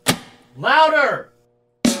Louder!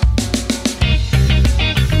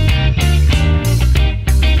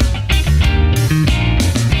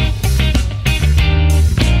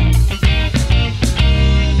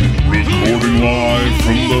 Recording live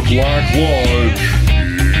from the Black Lodge,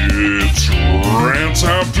 it's Rants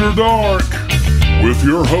After Dark with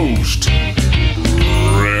your host,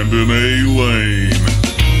 Brandon A. Lane.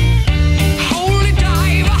 Holy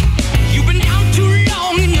diver, you've been down too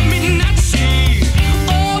long in the midnight sea.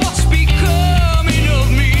 Oh, what's becoming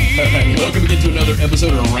of me? Welcome again to another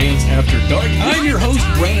episode of Rants After Dark. I'm your host,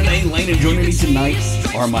 Brandon A. Lane, and joining me tonight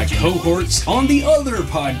are my cohorts on the other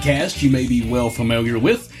podcast you may be well familiar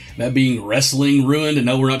with, that being Wrestling Ruined. And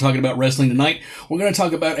no, we're not talking about wrestling tonight. We're going to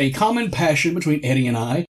talk about a common passion between Eddie and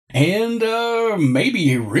I, and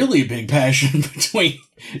maybe a really big passion between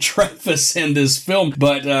Travis and this film.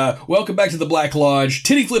 But welcome back to the Black Lodge,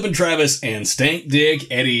 Titty Flippin' Travis and Stank Dick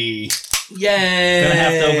Eddie. Yay! Gonna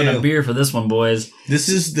have to open a beer for this one, boys. This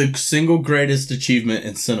is the single greatest achievement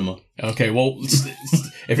in cinema. Okay, well,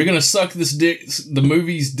 if you're gonna suck this dick, the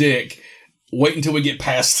movie's dick, wait until we get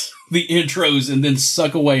past the intros and then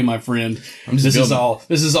suck away, my friend. This is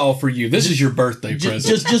all for you. This is your birthday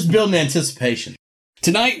present. Just building anticipation.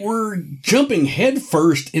 Tonight, we're jumping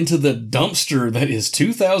headfirst into the dumpster that is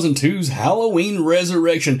 2002's Halloween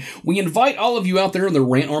Resurrection. We invite all of you out there in the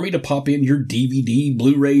Rant Army to pop in your DVD,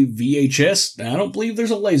 Blu-ray, VHS. I don't believe there's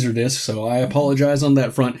a Laserdisc, so I apologize on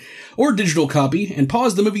that front. Or digital copy, and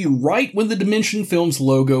pause the movie right when the Dimension Films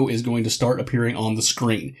logo is going to start appearing on the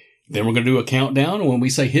screen. Then we're going to do a countdown, and when we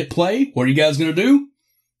say hit play, what are you guys going to do?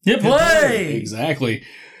 Hit play! Exactly.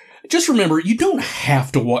 Just remember, you don't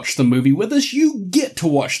have to watch the movie with us. You get to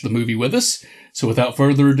watch the movie with us. So without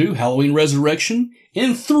further ado, Halloween Resurrection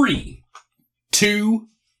in 3, 2,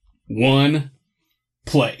 1,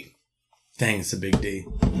 play. Dang, it's a big D.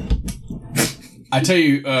 I tell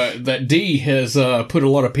you, that D has put a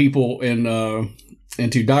lot of people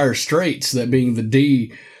into dire straits, that being the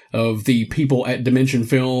D of the people at Dimension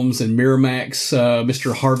Films and Miramax,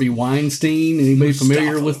 Mr. Harvey Weinstein. Anybody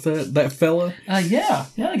familiar with that fella? Yeah, I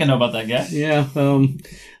think I know about that guy. Yeah,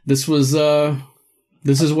 this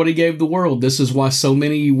is what he gave the world. This is why so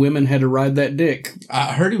many women had to ride that dick.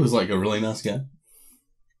 I heard he was like a really nice guy.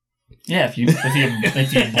 Yeah, if you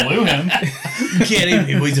blew him, You can't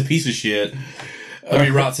even. He's a piece of shit. I mean,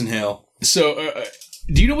 he rots in hell. So,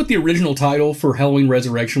 do you know what the original title for Halloween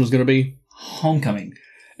Resurrection was going to be? Homecoming,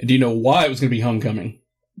 Do you know why it was going to be Homecoming?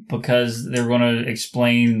 because they were going to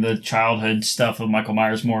explain the childhood stuff of Michael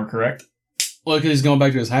Myers more. Correct? Well, because he's going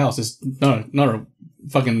back to his house. It's not a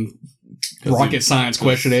fucking rocket science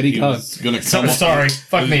question, Eddie. He was gonna come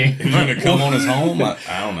fuck me. He's gonna come on his home. I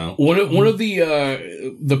don't know. One of the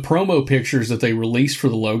promo pictures that they released for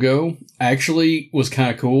the logo actually was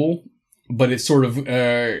kind of cool, but it's sort of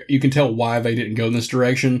you can tell why they didn't go in this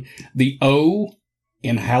direction. The O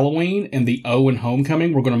in Halloween and the O in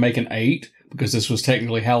Homecoming were going to make an 8 because this was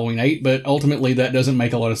technically Halloween 8, but ultimately that doesn't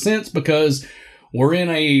make a lot of sense because we're in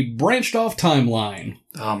a branched off timeline.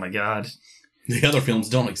 Oh my god. The other films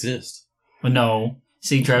don't exist. Well, no.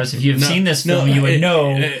 See, Travis, if you've seen this film, you would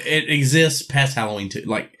know. It exists past Halloween 2.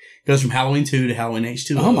 Like, goes from Halloween 2 to Halloween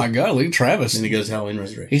H2. Oh my god, look at Travis. Then it goes to Halloween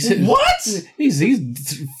Resurrection. He's What?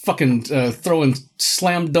 He's fucking throwing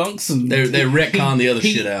slam dunks and They retcon the other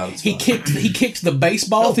shit out. It's He fine. kicked the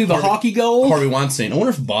baseball through the hockey goal. Harvey Weinstein. I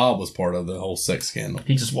wonder if Bob was part of the whole sex scandal.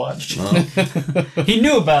 He just watched. Oh. He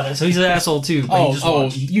knew about it, so he's an asshole too. But he just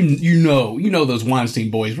watched. you know those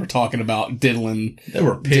Weinstein boys were talking about diddling. They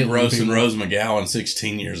were pig Dylan roasting people. Rose McGowan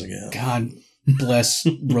 16 years ago. God bless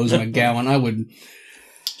Rose McGowan. I would.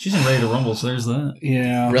 She's in Ready to Rumble, so there's that.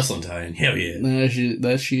 Yeah. Wrestling tie-in. Hell yeah.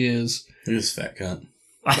 That she is. Look at this fat cunt.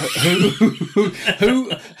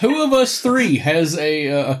 Who of us three has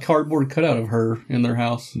a cardboard cutout of her in their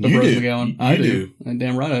house? Of You Rose do. McGowan. You I do. do.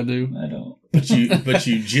 Damn right I do. I don't. But you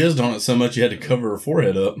jizzed on it so much you had to cover her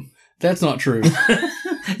forehead up. That's not true.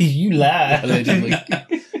 You lie. Allegedly.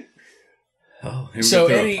 Oh, here we So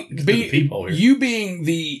go. Eddie, Throw the peephole here. you being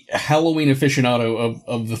the Halloween aficionado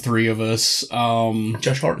of the three of us,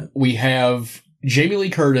 Josh Hartnett. we have Jamie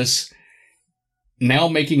Lee Curtis now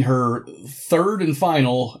making her third and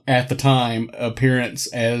final at the time appearance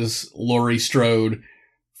as Laurie Strode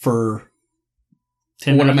for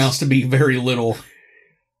 10 what minutes. amounts to be very little.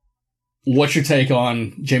 What's your take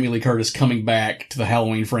on Jamie Lee Curtis coming back to the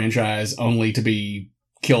Halloween franchise only to be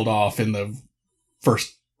killed off in the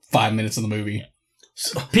first 5 minutes of the movie?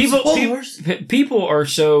 People are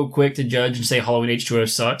so quick to judge and say Halloween H2O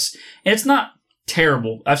sucks. And it's not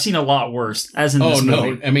terrible. I've seen a lot worse, as in this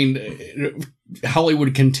movie. I mean,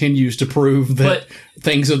 Hollywood continues to prove that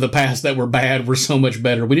things of the past that were bad were so much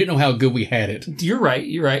better. We didn't know how good we had it. You're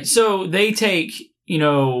right. So they take,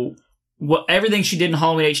 what everything she did in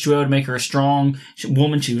Halloween H2O to make her a strong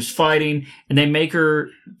woman she was fighting, and they make her,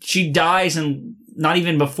 she dies and not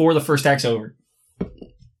even before the first act's over.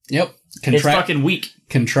 Yep. It's fucking weak.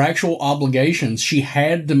 Contractual obligations. She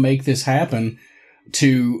had to make this happen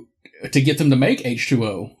to get them to make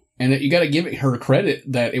H2O. And you got to give her credit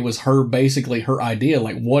that it was basically her idea.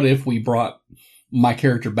 Like, what if we brought my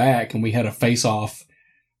character back and we had a face-off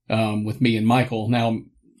with me and Michael? Now,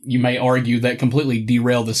 you may argue that completely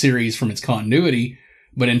derailed the series from its continuity,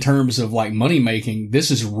 but in terms of like money making,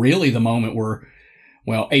 this is really the moment where,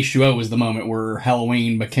 well, H2O was the moment where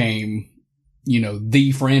Halloween became,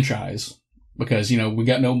 the franchise, because we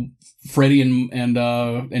got no Freddy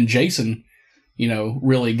and Jason,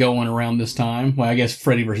 really going around this time. Well, I guess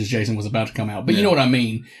Freddy versus Jason was about to come out, but you know what I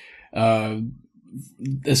mean.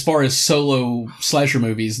 As far as solo slasher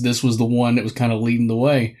movies, this was the one that was kind of leading the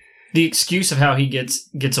way. The excuse of how he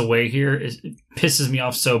gets away here it pisses me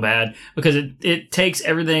off so bad, because it takes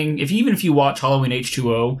everything. Even if you watch Halloween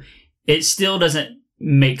H2O, it still doesn't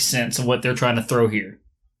make sense of what they're trying to throw here.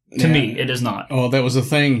 To me, it does not. Oh, that was the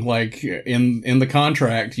thing. Like in the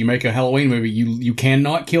contract, you make a Halloween movie, you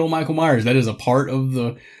cannot kill Michael Myers. That is a part of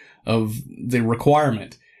the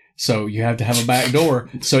requirement. So you have to have a back door.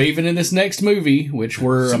 So even in this next movie, which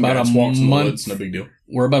we're about a month, it's no big deal.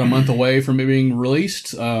 We're about a month away from it being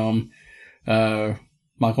released. Michael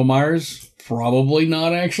Myers probably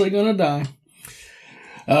not actually going to die.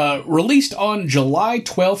 Released on July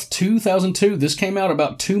 12th, 2002. This came out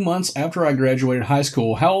about 2 months after I graduated high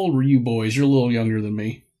school. How old were you boys? You're a little younger than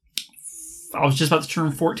me. I was just about to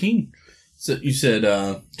turn 14. So you said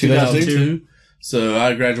 2002? So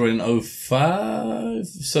I graduated in 05.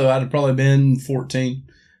 So I'd have probably been 14.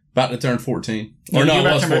 About to turn 14. You're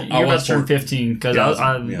about to turn 15, because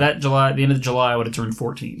that July, at the end of July, I would have turned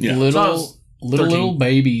 14. Yeah. Little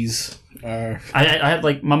babies. I had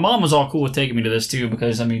my mom was all cool with taking me to this too,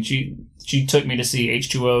 because she took me to see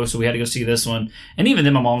H2O, so we had to go see this one. And even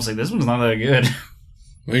then my mom was like, this one's not that good.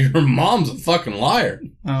 Well, your mom's a fucking liar.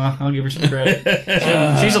 I'll give her some credit.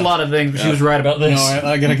 She's a lot of things, but she was right about this.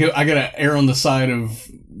 No, I gotta err on the side of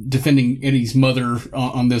defending Eddie's mother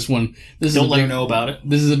on this one. Don't let her know about it.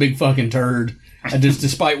 This is a big fucking turd.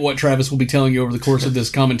 Despite what Travis will be telling you over the course of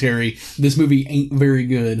this commentary, this movie ain't very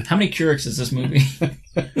good. How many Keurigs is this movie?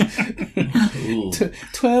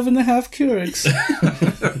 12 and a half Keurigs.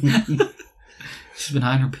 She's been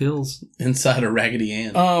hiding her pills inside a Raggedy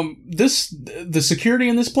Ann. The security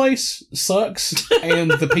in this place sucks,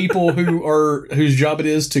 and the people whose job it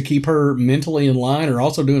is to keep her mentally in line are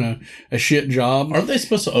also doing a shit job. Aren't they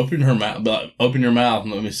supposed to open her mouth? Open your mouth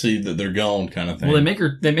and let me see that they're gone, kind of thing. Well,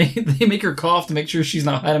 they make her cough to make sure she's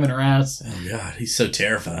not hiding in her ass. Oh God, he's so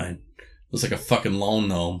terrifying. Looks like a fucking lawn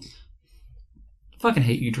gnome. Fucking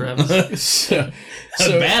hate you, Travis. so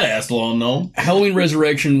badass lawn gnome. Halloween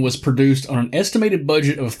Resurrection was produced on an estimated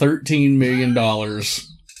budget of $13 million.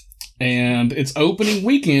 And its opening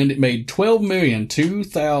weekend, it made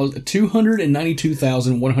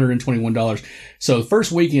 $12,292,121. So the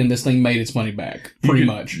first weekend, this thing made its money back, pretty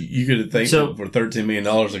much. You could have thanked for $13 million,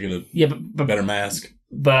 they could have better mask.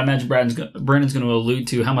 But I imagine Brandon's going to allude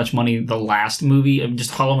to how much money the last movie of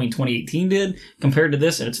just Halloween 2018 did compared to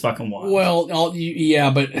this, and it's fucking wild. Well, yeah,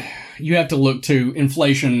 but you have to look to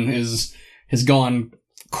inflation has gone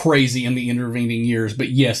crazy in the intervening years. But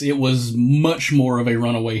yes, it was much more of a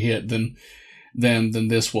runaway hit than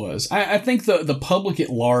this was. I think the public at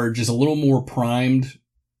large is a little more primed.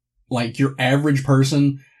 Like, your average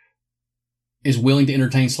person is willing to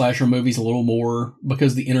entertain slasher movies a little more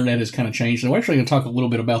because the internet has kind of changed. And we're actually going to talk a little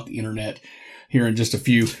bit about the internet here in just a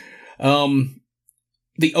few.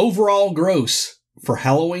 The overall gross for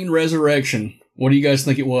Halloween Resurrection, what do you guys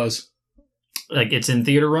think it was? Like, it's in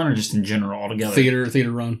theater run or just in general altogether?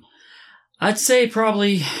 Theater run. I'd say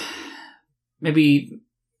probably maybe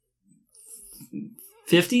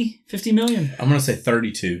 50 million. I'm going to say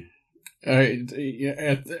 32. I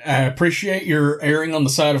appreciate your erring on the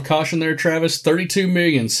side of caution there, Travis.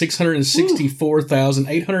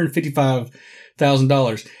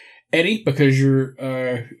 $32,664,855,000. Eddie, because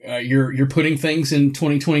you're putting things in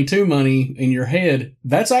 2022 money in your head,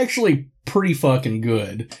 that's actually pretty fucking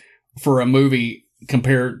good for a movie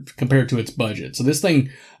compared to its budget. So this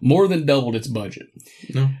thing more than doubled its budget.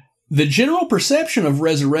 No. The general perception of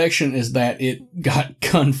Resurrection is that it got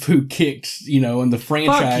kung fu kicked, and the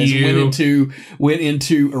franchise went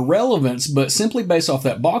into irrelevance, but simply based off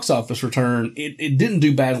that box office return, it didn't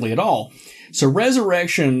do badly at all. So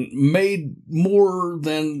Resurrection made more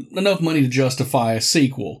than enough money to justify a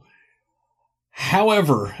sequel.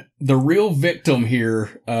 However, the real victim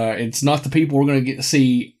here, it's not the people we're going to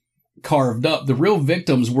see carved up. The real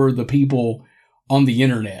victims were the people on the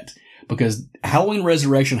internet, because Halloween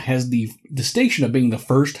Resurrection has the distinction of being the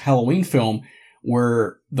first Halloween film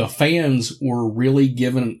where the fans were really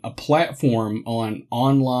given a platform on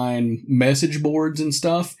online message boards and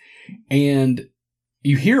stuff. And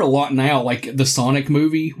you hear a lot now, like the Sonic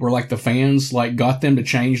movie, where like the fans like got them to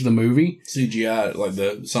change the movie. CGI, like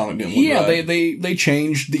the Sonic didn't look Yeah, right. they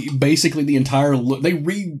changed basically the entire look. They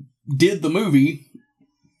redid the movie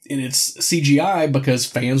in its CGI because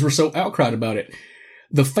fans were so outcried about it.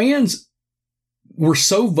 The fans were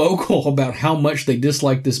so vocal about how much they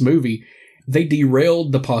disliked this movie, they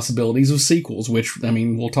derailed the possibilities of sequels, which, I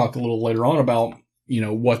mean, we'll talk a little later on about,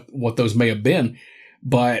 what those may have been.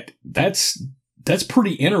 But that's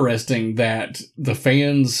pretty interesting that the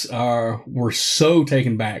fans were so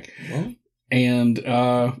taken back. Well, And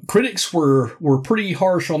critics were pretty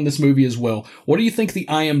harsh on this movie as well. What do you think the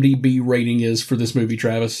IMDb rating is for this movie,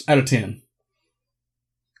 Travis? Out of 10?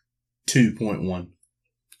 2.1.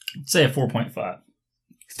 Say a 4.5.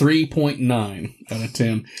 3.9 out of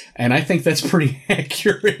 10. And I think that's pretty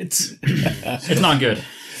accurate. It's not good.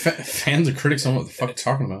 Fans and critics don't know what the fuck they're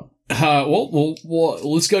talking about. Well,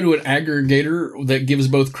 let's go to an aggregator that gives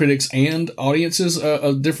both critics and audiences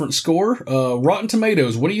a different score. Rotten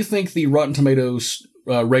Tomatoes. What do you think the Rotten Tomatoes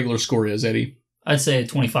regular score is, Eddie? I'd say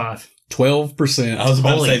 25. 12%. I was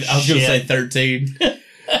Holy going to say shit. 13.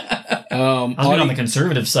 I was on the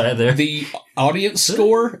conservative side there. The audience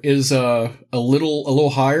score is a little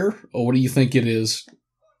higher. Or what do you think it is?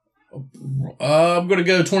 I'm going to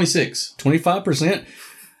go 26. 25%.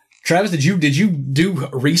 Travis, did you do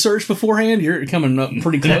research beforehand? You're coming up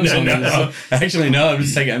pretty close on this. Actually, no. I'm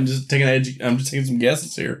just taking some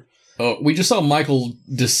guesses here. We just saw Michael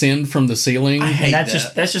descend from the ceiling. I hate And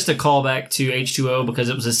that's that. just a callback to H2O because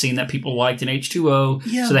it was a scene that people liked in H2O.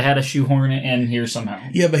 Yeah. So they had to shoehorn it in here somehow.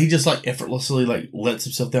 Yeah, but he just like effortlessly like lets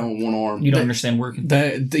himself down with one arm. You don't understand working.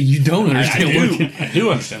 That you don't understand. working. I do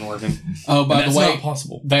understand working. Oh, by And the that's way, not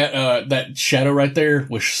possible. that shadow right there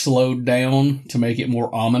was slowed down to make it more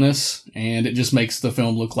ominous, and it just makes the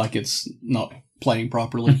film look like it's not playing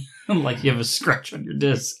properly. Like you have a scratch on your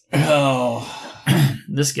disc. Oh,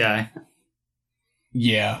 This guy.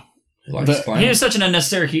 yeah. He likes The- clowns. He is such an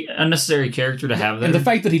unnecessary character to have there. And the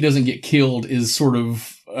fact that he doesn't get killed is sort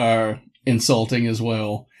of insulting as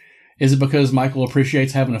well. Is it because Michael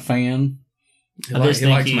appreciates having a fan? He, I just he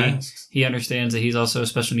think likes masks. he understands that he's also a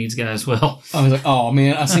special needs guy as well. I was like, oh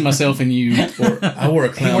man, I see myself in you. I wore a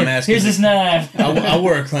clown mask. Here's this knife. I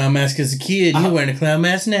wore a clown mask as a kid. You're wearing a clown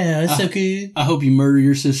mask now. It's so cool. I hope you murder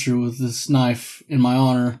your sister with this knife in my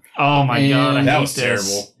honor. Oh my god, I And That hate was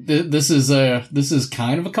this. terrible. This is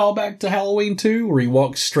kind of a callback to Halloween 2, where he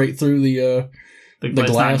walks straight through the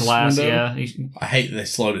It's not glass window? yeah. I hate that they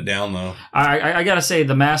slowed it down though. I gotta say,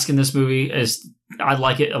 the mask in this movie I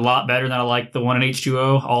like it a lot better than I like the one in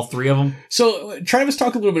H2O, all three of them. So, Travis,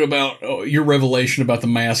 talk a little bit about your revelation about the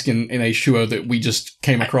mask in H2O that we just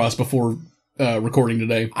came across before recording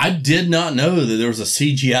today. I did not know that there was a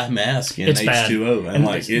CGI mask in It's bad. H2O, and And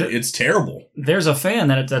like it's terrible. There's a fan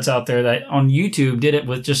that's out there that on YouTube did it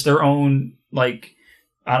with just their own, like,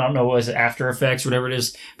 I don't know, was it After Effects or whatever it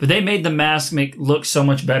is, but they made the mask look so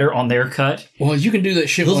much better on their cut. Well, you can do that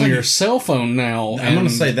shit Looks on like your cell phone now. I'm gonna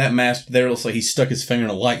and say that mask there looks like he stuck his finger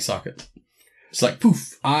in a light socket. It's like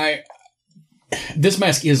poof. This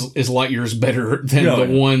mask is light years better than No,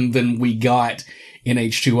 the yeah. one than we got in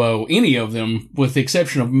H2O. Any of them, with the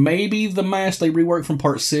exception of maybe the mask they reworked from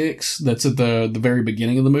Part 6. That's at the very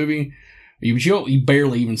beginning of the movie. You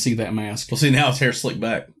barely even see that mask. Well, see now his hair slicked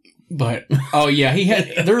back. But oh yeah,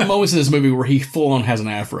 there are moments in this movie where he full on has an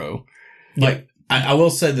afro. Like I will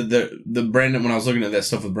say that the Brandon, when I was looking at that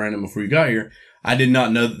stuff with Brandon before you got here, I did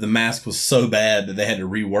not know that the mask was so bad that they had to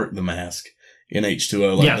rework the mask in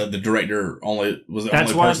H2O. Like Yeah. the director was the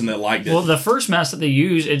That's only why- person that liked it. Well, the first mask that they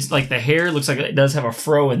use, it's like the hair looks like it does have a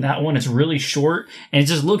fro in that one. It's really short, and it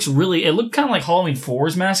just looks it looked kind of like Halloween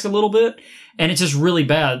 4's mask a little bit, and it's just really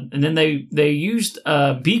bad. And then they used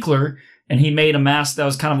Beekler, and he made a mask that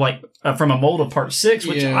was kind of like from a mold of Part 6,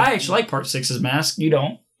 which Yeah. I actually like Part 6's mask. You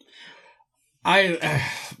don't. I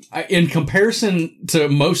in comparison to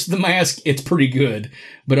most of the mask, it's pretty good,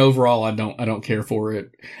 but overall, I don't care for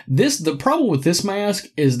it. The problem with this mask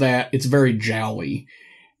is that it's very jowly.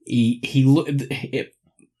 The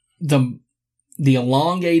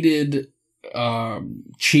elongated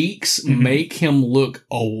cheeks make him look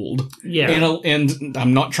old. Yeah. And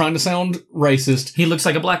I'm not trying to sound racist. He looks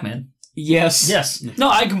like a black man. Yes. Yes. No,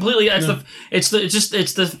 I completely. It's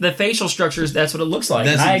the facial structures. That's what it looks like.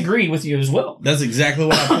 And I agree with you as well. That's exactly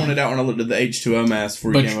what I pointed out when I looked at the H2O mask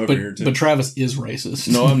before you came over here too. But Travis is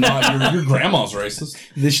racist. No, I'm not. Your grandma's racist.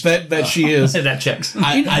 That she is. That checks.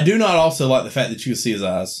 I do not also like the fact that you can see his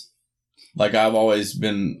eyes. Like, I've always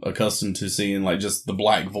been accustomed to seeing, like, just the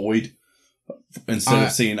black void instead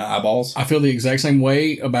of seeing eyeballs. I feel the exact same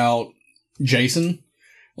way about Jason.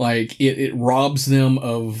 Like, it robs them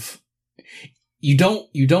of... You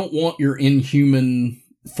don't want your inhuman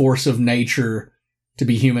force of nature to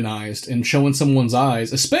be humanized, and showing someone's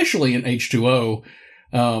eyes, especially in H2O,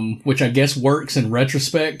 which I guess works in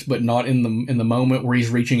retrospect, but not in the moment where he's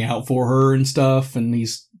reaching out for her and stuff, and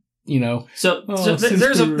he's... So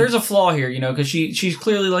there's a flaw here, because she's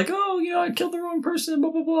clearly like, I killed the wrong person,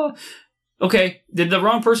 blah blah blah. Okay, did the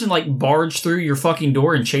wrong person like barge through your fucking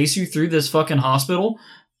door and chase you through this fucking hospital?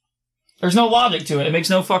 There's no logic to it. It makes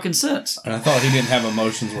no fucking sense. And I thought he didn't have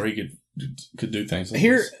emotions where he could do things like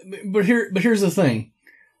this. But here's the thing.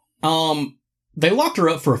 They locked her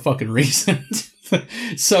up for a fucking reason.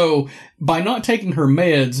 So by not taking her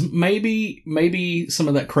meds, maybe some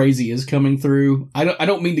of that crazy is coming through. I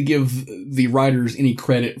don't mean to give the writers any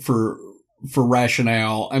credit for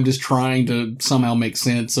rationale. I'm just trying to somehow make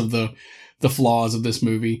sense of the flaws of this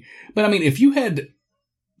movie. But I mean, if you had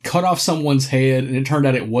cut off someone's head and it turned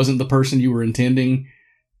out it wasn't the person you were intending,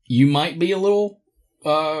 you might be a little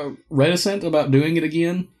reticent about doing it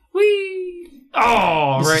again. Whee!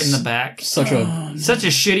 Oh, right in the back. Such a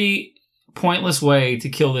shitty, pointless way to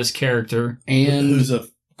kill this character. And who's a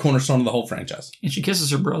cornerstone of the whole franchise. And she kisses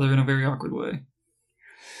her brother in a very awkward way.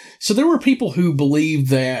 So there were people who believed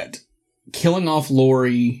that killing off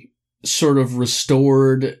Laurie sort of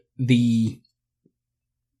restored the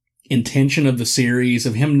intention of the series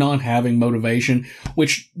of him not having motivation,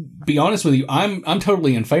 which, be honest with you, I'm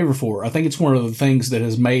totally in favor for. I think it's one of the things that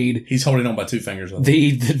has made he's holding on by two fingers.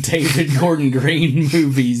 The David Gordon Green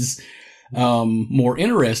movies more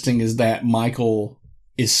interesting is that Michael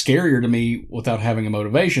is scarier to me without having a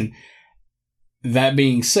motivation. That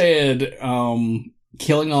being said,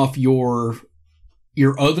 killing off your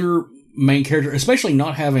other main character, especially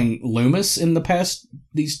not having Loomis in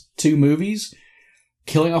these two movies,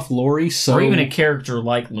 killing off Laurie, or even a character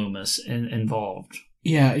like Loomis involved.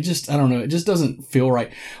 Yeah, I don't know. It just doesn't feel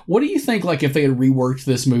right. What do you think, like, if they had reworked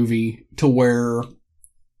this movie to where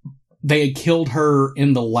they had killed her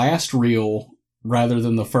in the last reel rather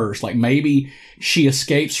than the first? Like, maybe she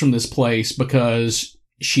escapes from this place because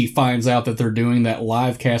she finds out that they're doing that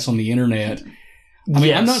live cast on the internet. I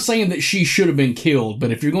mean, I'm not saying that she should have been killed,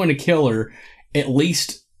 but if you're going to kill her, at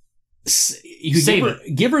least you could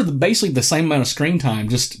give her basically the same amount of screen time.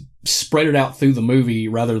 Just spread it out through the movie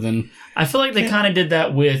rather than... I feel like they kind of did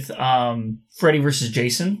that with Freddy vs.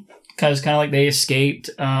 Jason. Because kind of like they escaped,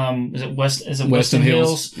 Weston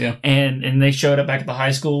Hills? Yeah. And they showed up back at the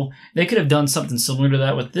high school. They could have done something similar to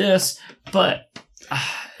that with this, but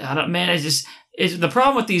it's the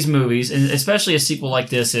problem with these movies, and especially a sequel like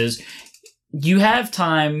this, is you have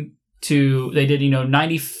time to, they did,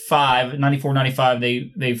 94, 95,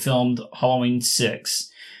 they filmed Halloween 6.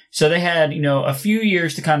 So they had, a few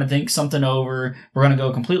years to kind of think something over. We're going to go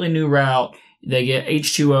a completely new route. They get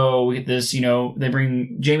H2O, we get this, they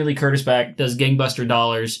bring Jamie Lee Curtis back, does gangbuster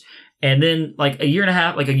dollars. And then a year and a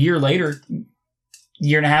half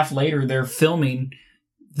later, they're filming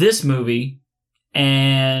this movie.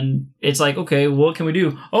 And it's like, okay, what can we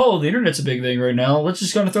do? Oh, the internet's a big thing right now. Let's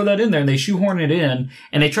just kind of throw that in there. And they shoehorn it in,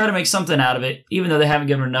 and they try to make something out of it, even though they haven't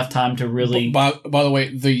given enough time to really... By the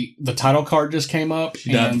way, the title card just came up.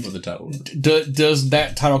 She died for the title. Does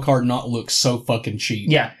that title card not look so fucking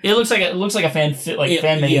cheap? Yeah, it looks like a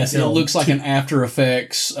fan-made Yes, film. it looks like an After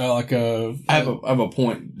Effects, I have a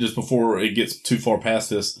point just before it gets too far past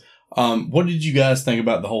this. What did you guys think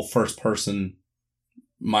about the whole first-person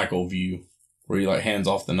Michael view? Where he hands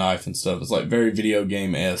off the knife and stuff. It's very video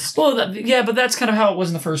game-esque. Well, but that's kind of how it was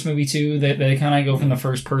in the first movie too. They kind of go from the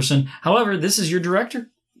first person. However, this is your director.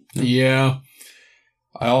 Yeah.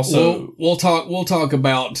 I also we'll talk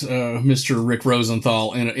about Mr. Rick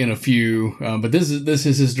Rosenthal in a few. But this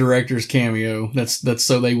is his director's cameo. That's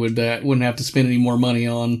so they wouldn't have to spend any more money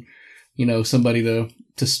on somebody to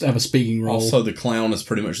have a speaking role. Also, the clown is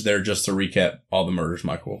pretty much there just to recap all the murders,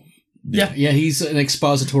 Michael. Yeah, he's an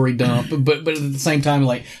expository dump, but at the same time,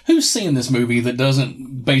 who's seeing this movie that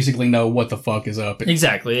doesn't basically know what the fuck is up?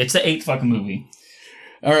 Exactly, it's the 8th fucking movie.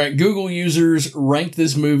 All right, Google users ranked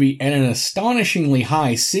this movie at an astonishingly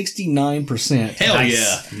high 69%. Hell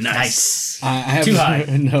Nice. yeah, nice. Too high.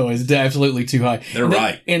 No, it's absolutely too high. They're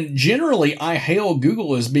right. And generally, I hail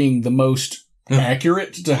Google as being the most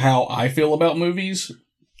accurate to how I feel about movies,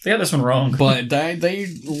 They got this one wrong. but they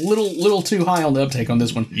little too high on the uptake on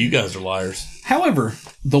this one. You guys are liars. However,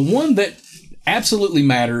 the one that absolutely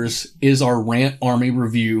matters is our Rant Army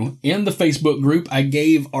review. In the Facebook group, I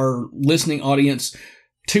gave our listening audience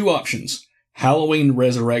 2 options. Halloween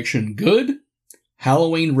Resurrection good,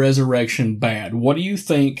 Halloween Resurrection bad. What do you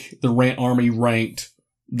think the Rant Army ranked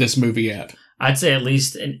this movie at? I'd say at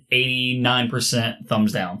least an 89%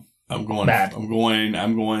 thumbs down. I'm going Bad. I'm going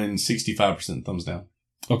 65% thumbs down.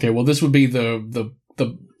 Okay, well this would be the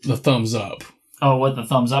thumbs up. Oh, what the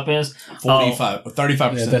thumbs up is?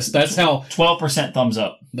 35%. Yeah, that's how 12% thumbs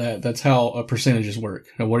up. that's how percentages work.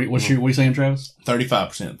 What are you saying, Travis?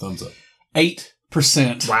 35% thumbs up.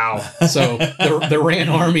 8%. Wow. So the Rant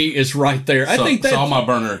Army is right there. I think that all my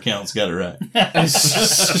burner accounts got it right.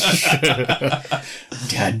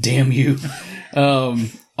 God damn you.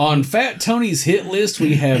 On Fat Tony's hit list,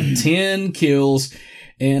 we have 10 kills.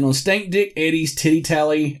 And on Stank Dick Eddie's titty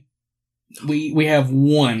tally, we have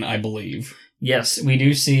 1, I believe. Yes, we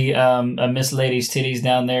do see a Miss Lady's titties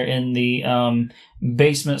down there in the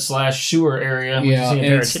basement/sewer area. We Yeah, see a and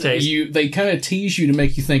pair of it's, titties. they kind of tease you to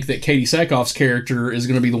make you think that Katie Sackhoff's character is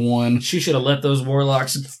going to be the one. She should have let those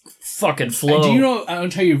warlocks fucking flow. Do you know, I'll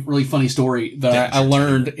tell you a really funny story that I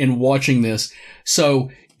learned in watching this.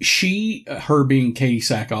 So her being Katie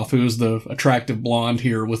Sackhoff, who is the attractive blonde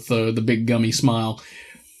here with the big gummy smile,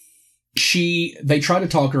 they try to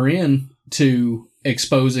talk her in to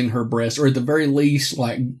exposing her breast, or at the very least,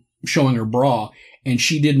 like showing her bra, and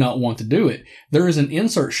she did not want to do it. There is an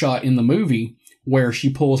insert shot in the movie where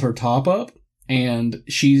she pulls her top up, and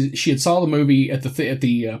she had saw the movie at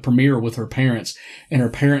the premiere with her parents, and her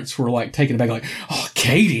parents were like taken aback, like, "Oh,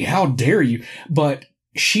 Katie, how dare you!" But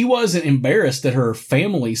she wasn't embarrassed that her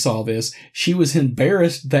family saw this. She was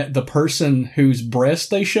embarrassed that the person whose breasts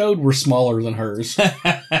they showed were smaller than hers.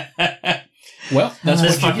 Well, that's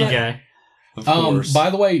this what you fucking get. guy. Of course. By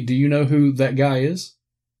the way, do you know who that guy is?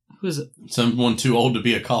 Who is it? Someone too old to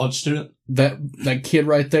be a college student? That kid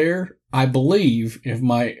right there, I believe,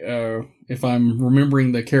 if I'm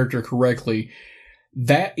remembering the character correctly,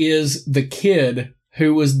 that is the kid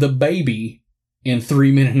who was the baby in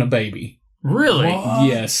 3 Men and a Baby. Really?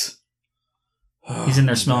 Yes. He's in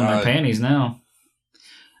there smelling God. their panties now.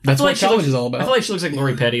 That's feel what like she college looks- is all I about. feel like she looks like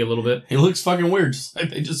Lori Petty a little bit. He looks fucking weird, just like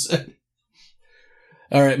they just said.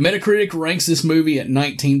 All right, Metacritic ranks this movie at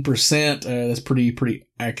 19%. That's pretty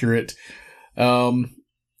accurate. Did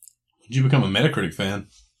you become a Metacritic fan?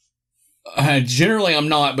 Generally, I'm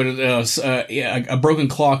not, but a broken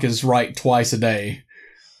clock is right twice a day.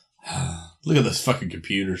 Look at those fucking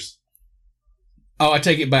computers. Oh, I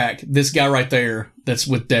take it back. This guy right there, that's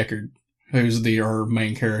with Deckard, who's our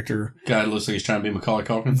main character. Guy looks like he's trying to be Macaulay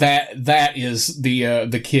Culkin. That is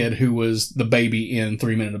the kid who was the baby in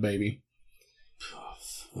 3 Men and a Baby.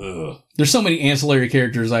 Ugh. There's so many ancillary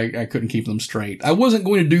characters, I couldn't keep them straight. I wasn't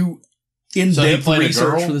going to do So he in-depth played a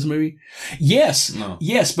research girl? for this movie. Yes. No.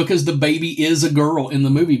 Yes, because the baby is a girl in the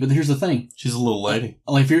movie. But here's the thing. She's a little lady.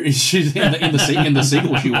 Like, she's in the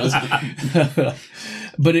sequel, she was.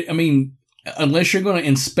 But, unless you're going to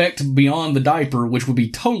inspect beyond the diaper, which would be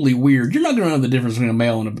totally weird, you're not going to know the difference between a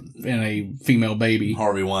male and a female baby.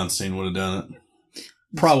 Harvey Weinstein would have done it.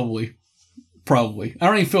 Probably. I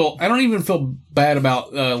don't even feel bad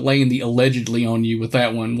about laying the allegedly on you with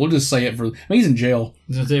that one. We'll just say it for. He's in jail.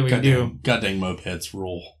 That's what we do. Goddamn mopeds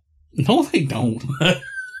rule. No, they don't.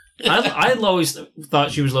 I always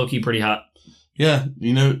thought she was low key pretty hot. Yeah,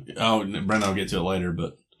 Brandon, I'll get to it later,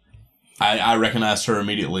 but I recognized her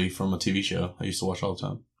immediately from a TV show I used to watch all the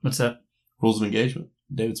time. What's that? Rules of Engagement,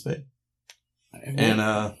 David Spade. And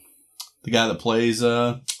the guy that plays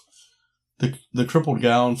the crippled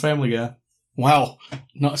guy on Family Guy. Wow,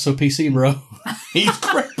 not so PC, bro. He's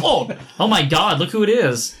crippled. Oh my god, look who it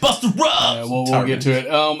is. Buster Rhymes. We'll get to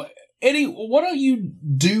it. Eddie, why don't you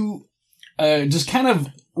do just kind of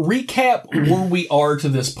recap where we are to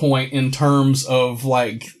this point in terms of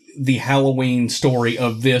like the Halloween story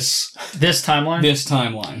of this Timeline? This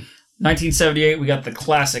timeline. 1978, we got the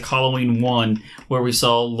classic Halloween 1, where we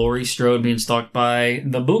saw Laurie Strode being stalked by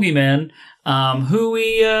the Boogeyman, who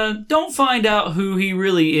we don't find out who he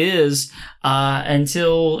really is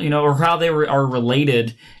until, or how they are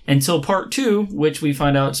related until part 2, which we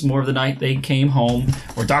find out it's more of the night they came home,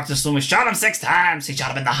 where Dr. Loomis shot him 6 times. He shot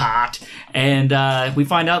him in the heart. And we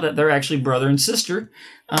find out that they're actually brother and sister.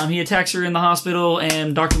 He attacks her in the hospital,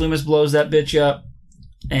 and Dr. Loomis blows that bitch up.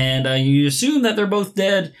 And you assume that they're both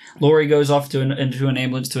dead. Laurie goes off into an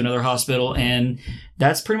ambulance to another hospital, and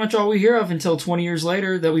that's pretty much all we hear of until 20 years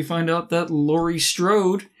later that we find out that Laurie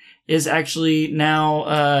Strode is actually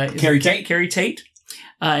now Carrie Tate. Carrie Tate,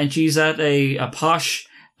 and she's at a posh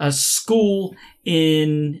school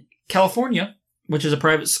in California, which is a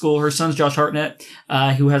private school. Her son's Josh Hartnett,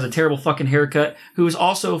 who has a terrible fucking haircut, who is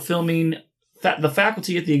also filming The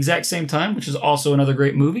Faculty at the exact same time, which is also another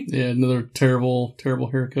great movie. Yeah, another terrible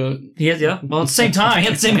haircut. Yeah. Well, at the same time, he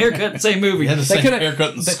had the same haircut, same movie. He had the same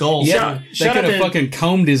haircut and skull. Yeah, they shout could out have to- fucking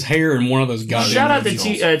combed his hair in one of those goddamn Shout out to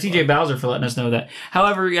movies. TJ Bowser for letting us know that.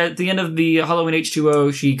 However, at the end of the Halloween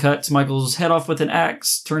H2O, she cuts Michael's head off with an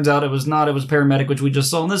axe. Turns out it was not. It was a paramedic, which we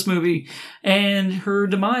just saw in this movie. And her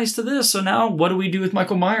demise to this. So now what do we do with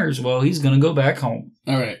Michael Myers? Well, he's going to go back home.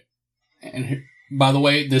 All right. And here, by the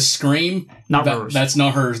way, this scream, Not hers. That's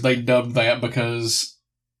not hers. They dubbed that because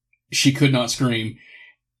she could not scream.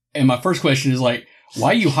 And my first question is like,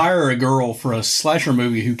 why you hire a girl for a slasher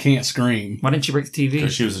movie who can't scream? Why didn't you break the TV?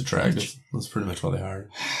 Because she was attractive. That's pretty much why they hired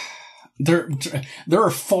her. There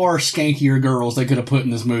are far skankier girls they could have put in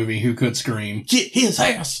this movie who could scream. Get his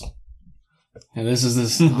ass! And this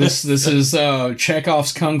is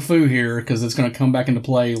Chekhov's Kung Fu here because it's going to come back into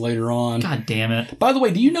play later on. God damn it. By the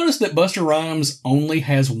way, do you notice that Busta Rhymes only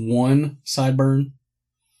has one sideburn?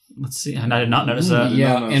 Let's see. And I did not notice that. did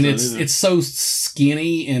Yeah, not notice and that it's either. it's so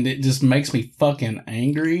skinny and it just makes me fucking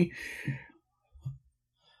angry.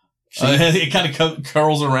 It kind of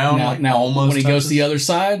curls around Now, almost. when he goes to the touches. other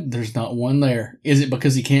side, there's not one there. Is it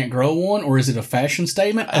because he can't grow one, or is it a fashion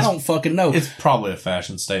statement? I don't fucking know. It's probably a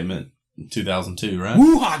fashion statement. 2002, right?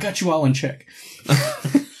 Woo! I got you all in check.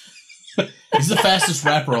 He's the fastest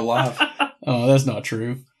rapper alive. Oh, that's not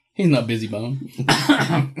true. He's not Busy Bone.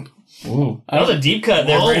 Whoa. That was a deep cut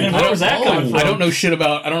there, Whoa, Brandon. Where was that coming from? I don't know shit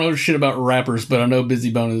about rappers, but I know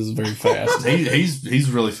Busy Bone is very fast.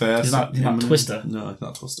 He's really fast. He's not Eminem. Twista. No, it's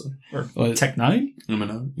not Twista. What, Tech Nine?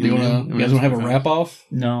 Eminem. you guys want to have a rap off?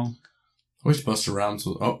 No. I wish Busta Rhymes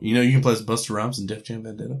was. Oh, you know you can play as Busta Rhymes in Def Jam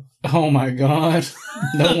Vendetta. Oh my god,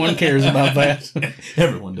 no one cares about that.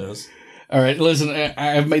 Everyone does. All right, listen,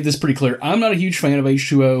 I've made this pretty clear. I'm not a huge fan of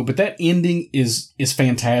H2O, but that ending is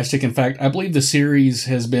fantastic. In fact, I believe the series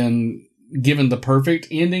has been given the perfect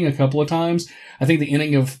ending a couple of times. I think the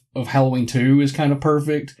ending of Halloween 2 is kind of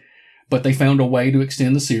perfect, but they found a way to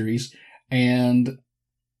extend the series. And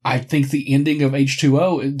I think the ending of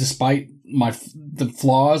H2O, despite the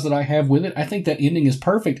flaws that I have with it, I think that ending is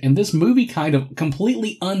perfect. And this movie kind of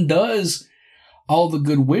completely undoes all the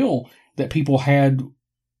goodwill that people had.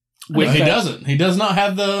 He doesn't. He does not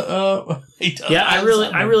have the. He does Yeah, not I have really,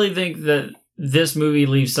 something. I really think that this movie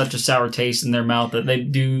leaves such a sour taste in their mouth that they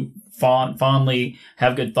do fondly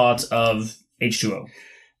have good thoughts of H2O.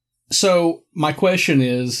 So my question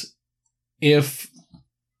is, if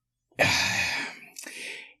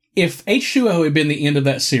H2O had been the end of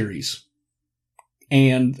that series,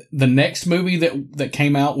 and the next movie that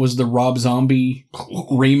came out was the Rob Zombie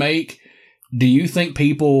remake, do you think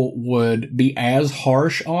people would be as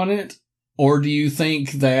harsh on it? Or do you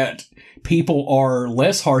think that people are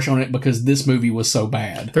less harsh on it because this movie was so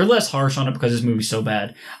bad? They're less harsh on it because this movie's so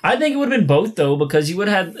bad. I think it would have been both, though, because you would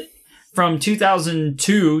have had from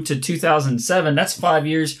 2002 to 2007, that's 5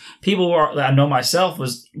 years. People were, I know myself,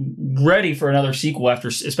 was ready for another sequel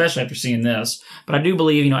especially after seeing this. But I do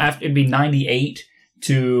believe, after it'd be 98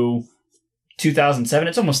 to 2007.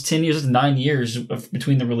 It's almost 10 years, it's 9 years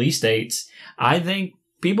between the release dates. I think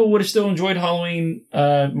people would have still enjoyed Halloween,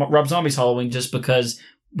 Rob Zombie's Halloween, just because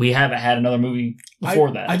we haven't had another movie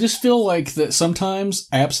before that. I just feel like that sometimes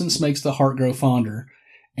absence makes the heart grow fonder.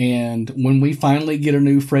 And when we finally get a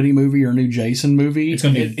new Freddy movie or a new Jason movie, it's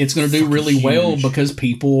going to do really well because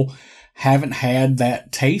people haven't had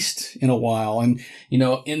that taste in a while. And,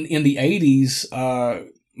 in the 80s,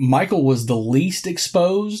 Michael was the least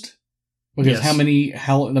exposed because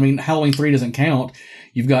Halloween 3 doesn't count.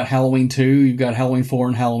 You've got Halloween 2, you've got Halloween 4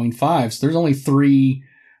 and Halloween 5. So there's only 3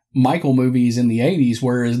 Michael movies in the 80s,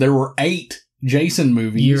 whereas there were 8 Jason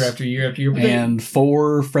movies. Year after year after year. And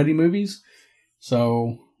 4 Freddy movies.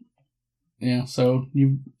 So, yeah,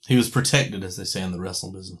 He was protected, as they say in the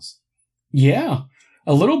wrestling business. Yeah,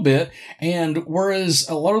 a little bit. And whereas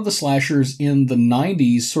a lot of the slashers in the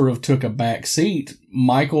 90s sort of took a back seat,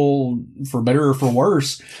 Michael, for better or for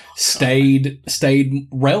worse, stayed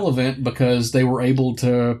relevant because they were able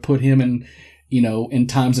to put him in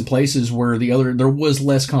times and places where there was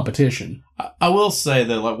less competition. I will say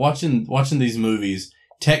that, like, watching these movies,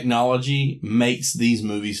 technology makes these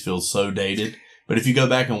movies feel so dated. But if you go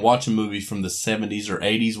back and watch a movie from the 70s or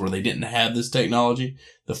 80s where they didn't have this technology,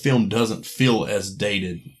 the film doesn't feel as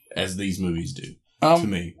dated as these movies do, to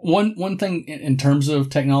me. One thing in terms of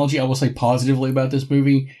technology, I will say positively about this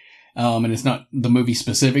movie, and it's not the movie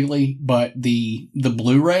specifically, but the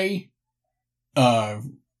Blu-ray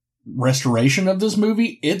restoration of this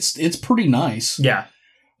movie, it's pretty nice. Yeah.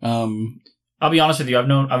 I'll be honest with you. I've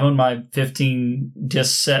owned my 15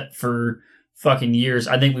 disc set for fucking years.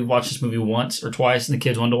 I think we've watched this movie once or twice, and the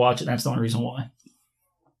kids wanted to watch it. And that's the only reason why.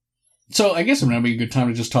 So I guess it would be a good time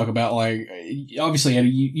to just talk about, like, obviously, Eddie,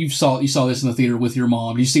 you saw this in the theater with your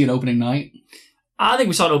mom. Did you see it opening night? I think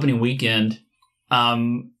we saw it opening weekend. I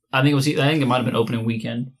think it might have been opening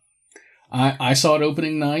weekend. I saw it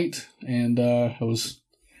opening night, and I was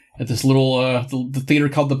at this little the theater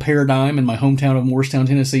called the Paradigm in my hometown of Morristown,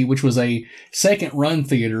 Tennessee, which was a second-run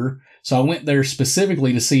theater. So I went there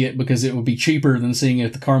specifically to see it because it would be cheaper than seeing it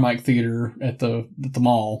at the Carmike Theater at the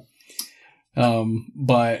mall.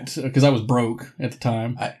 But because I was broke at the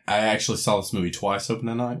time. I actually saw this movie twice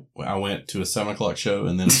opening night. I went to a 7:00 show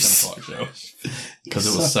and then a 10:00 show because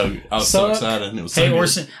it was I was so excited and it was so good.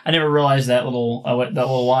 Orson, I never realized that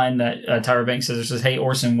little line that Tyra Banks says. It says, "Hey,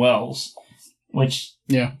 Orson Welles," which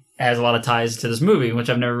has a lot of ties to this movie, which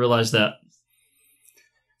I've never realized that.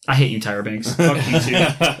 I hate you, Tyra Banks. Fuck you too.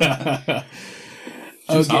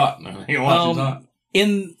 She's hot. No, you know why she's hot.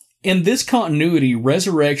 In this continuity,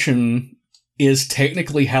 Resurrection is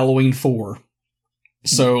technically Halloween 4.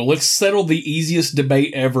 So let's settle the easiest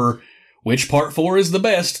debate ever. Which part 4 is the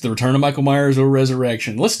best? The Return of Michael Myers or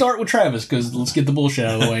Resurrection? Let's start with Travis, because let's get the bullshit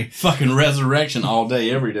out of the way. Fucking Resurrection all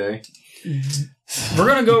day, every day. We're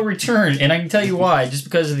going to go Return, and I can tell you why. Just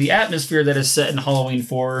because of the atmosphere that is set in Halloween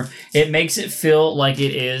 4, it makes it feel like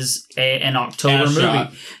it is an October movie.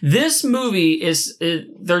 Shot. This movie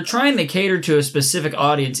they're trying to cater to a specific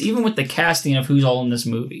audience, even with the casting of who's all in this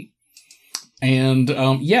movie. And,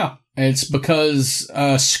 it's because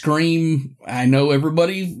Scream, I know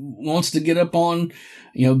everybody wants to get up on,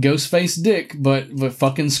 Ghostface Dick, but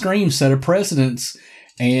fucking Scream set a precedence.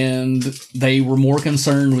 And they were more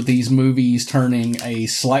concerned with these movies turning a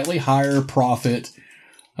slightly higher profit.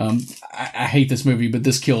 I hate this movie, but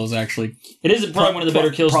this kill is actually... It is probably one of the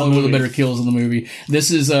better kills in the movie. Probably one of the better kills in the movie.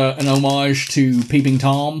 This is an homage to Peeping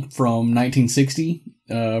Tom from 1960.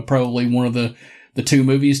 Probably one of the two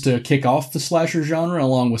movies to kick off the slasher genre,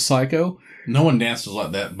 along with Psycho. No one dances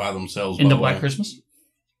like that by themselves. Into Black Christmas?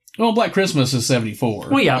 Well, Black Christmas is 74.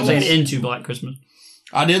 Well, yeah, I'm saying into Black Christmas.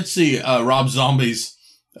 I did see Rob Zombie's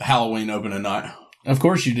Halloween opening night. Of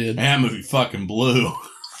course you did. And that movie fucking blew.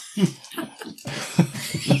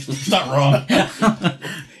 It's not wrong.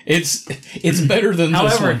 It's better than this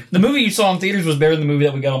However, one. the movie you saw in theaters was better than the movie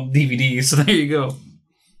that we got on DVD, so there you go.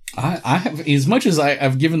 I have, as much as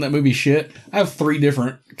I've given that movie shit, I have 3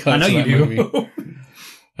 different cuts I know of that you do. movie.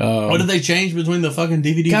 What did they change between the fucking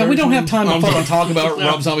DVD God, we don't version? have time to fucking talk about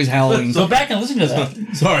Rob Zombie's Halloween. Go back and listen to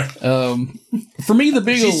that. Sorry. For me, the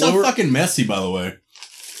big She's so allure... fucking messy, by the way.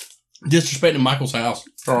 Disrespecting Michael's house.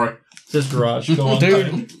 Sorry. This garage. Go on.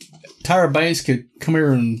 Dude, Tyra Banks could come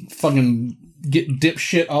here and fucking get dip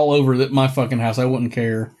shit all over my fucking house. I wouldn't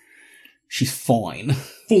care. She's fine.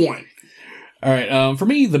 Fine. All right. For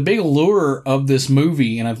me, the big allure of this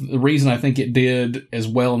movie, and the reason I think it did as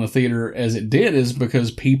well in the theater as it did, is because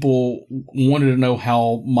people wanted to know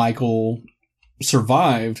how Michael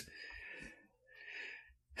survived.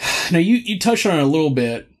 Now, you touched on it a little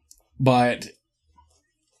bit, but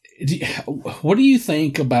what do you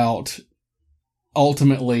think about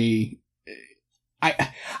ultimately?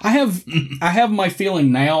 I have my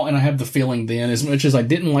feeling now, and I have the feeling then. As much as I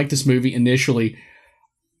didn't like this movie initially,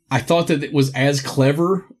 I thought that it was as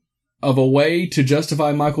clever of a way to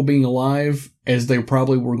justify Michael being alive as they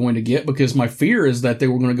probably were going to get, because my fear is that they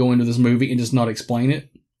were going to go into this movie and just not explain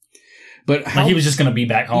it. But how, Like he was just going to be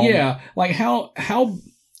back home. yeah, like how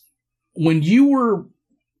when you were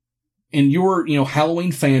in your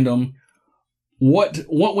Halloween fandom, what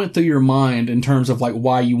went through your mind in terms of like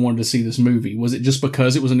why you wanted to see this movie? Was it just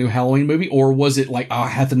because it was a new Halloween movie, or was it like, I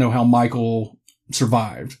had to know how Michael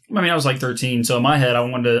survived? I mean, I was like 13, so in my head,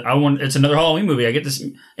 it's another Halloween movie. I get this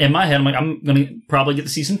in my head. I'm like, I'm going to probably get to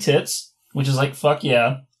see some tits, which is like, fuck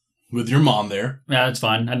yeah. With your mom there. Yeah, it's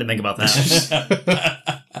fine. I didn't think about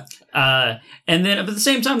that. And then, but at the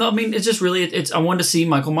same time, though, I mean, it's just really, I wanted to see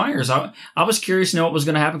Michael Myers. I was curious to know what was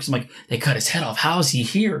going to happen, because I'm like, they cut his head off. How is he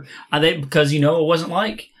here? Because, it wasn't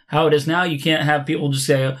like how it is now. You can't have people just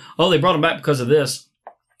say, oh, they brought him back because of this.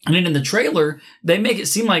 And then in the trailer, they make it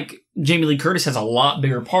seem like Jamie Lee Curtis has a lot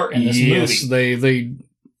bigger part in this movie. Yes,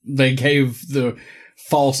 they gave the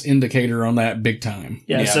false indicator on that big time.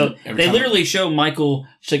 Yeah, so they literally show Michael,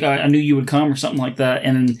 she's like, I knew you would come, or something like that,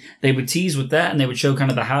 and then they would tease with that, and they would show kind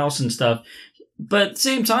of the house and stuff. But at the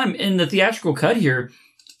same time, in the theatrical cut here,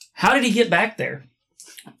 how did he get back there?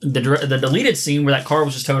 the deleted scene where that car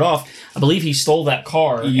was just towed off, I believe he stole that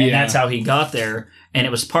car, Yeah. and that's how he got there. And it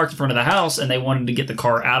was parked in front of the house, and they wanted to get the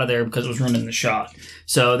car out of there because it was ruining the shot.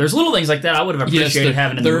 So there's little things like that I would have appreciated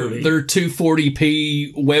having in the movie. They're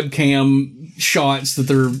 240p webcam shots that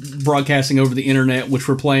they're broadcasting over the internet, which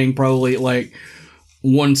were playing probably at like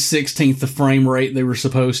 1/16 the frame rate they were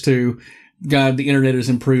supposed to. God, the internet has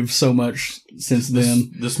improved so much since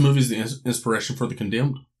then. This movie's the inspiration for The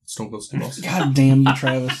Condemned. Stone Cold Steve Austin. God damn you,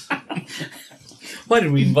 Travis. Why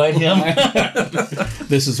did we invite him?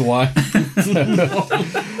 This is why.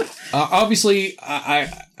 Obviously, I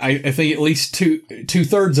think at least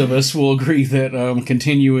two-thirds of us will agree that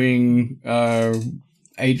continuing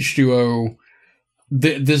H2O,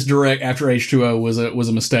 this direct after H2O was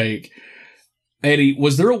a mistake. Eddie,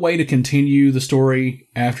 was there a way to continue the story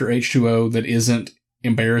after H2O that isn't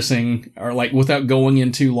embarrassing, or like without going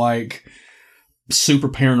into like super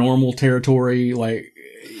paranormal territory? Like,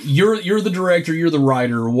 you're the director, you're the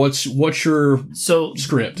writer. What's your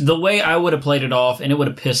script? The way I would have played it off, and it would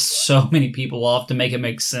have pissed so many people off to make it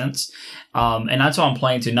make sense. And that's what I'm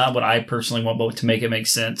playing to, not what I personally want, but to make it make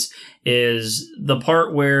sense, is the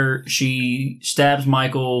part where she stabs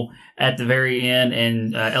Michael at the very end,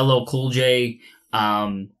 and LL Cool J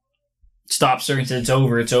stops her and says, it's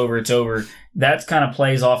over. That kind of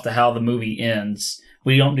plays off to how the movie ends.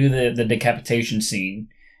 We don't do the decapitation scene.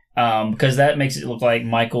 Because that makes it look like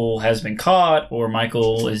Michael has been caught or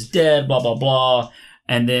Michael is dead, blah, blah, blah.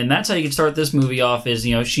 And then that's how you can start this movie off is,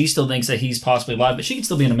 she still thinks that he's possibly alive, but she could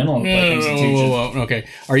still be in a mental institution. Whoa. Okay.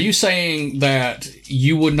 Are you saying that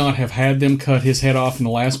you would not have had them cut his head off in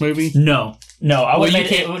the last movie? No. I would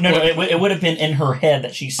it would have been in her head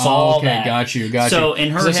that she saw that. Got you. So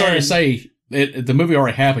in her head... Sorry to say, the movie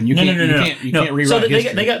already happened. You can't rewrite so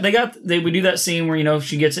history. we do that scene where,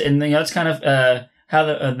 she gets it, and that's kind of... how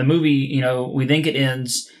the movie, we think it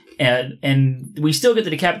ends, and we still get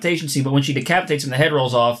the decapitation scene, but when she decapitates him, the head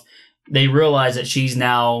rolls off, they realize that she's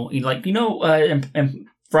now, in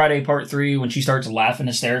Friday Part 3, when she starts laughing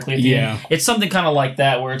hysterically at the end, it's something kind of like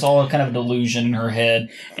that, where it's all kind of a delusion in her head,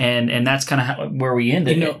 and that's kind of where we end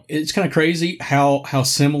it. It's kind of crazy how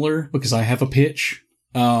similar, because I have a pitch,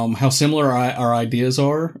 how similar our ideas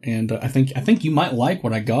are, and I think you might like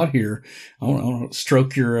what I got here. I want to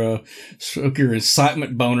stroke your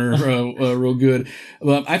excitement boner real good.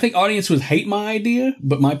 I think audience would hate my idea,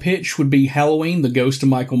 but my pitch would be Halloween: The Ghost of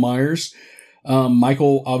Michael Myers.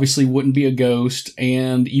 Michael obviously wouldn't be a ghost,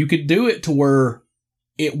 and you could do it to where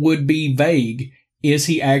it would be vague. Is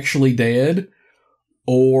he actually dead,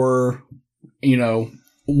 or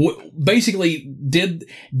basically, did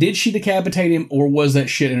she decapitate him, or was that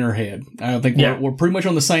shit in her head? I think we're pretty much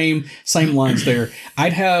on the same lines there.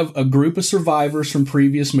 I'd have a group of survivors from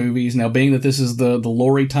previous movies. Now, being that this is the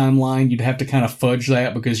Laurie timeline, you'd have to kind of fudge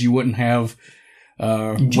that because you wouldn't have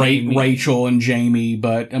Rachel and Jamie.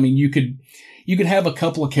 But I mean, you could have a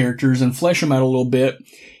couple of characters and flesh them out a little bit,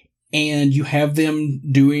 and you have them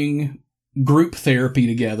doing group therapy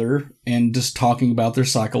together and just talking about their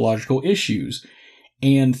psychological issues.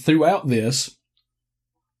 And throughout this,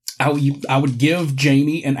 I would give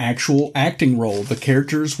Jamie an actual acting role. The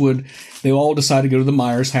characters they all decide to go to the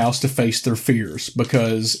Myers house to face their fears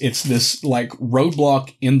because it's this like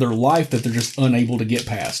roadblock in their life that they're just unable to get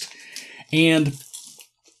past. And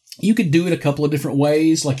you could do it a couple of different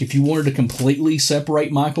ways. Like if you wanted to completely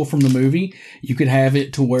separate Michael from the movie, you could have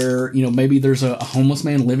it to where, maybe there's a homeless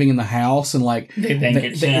man living in the house and like they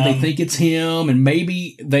think it's him, and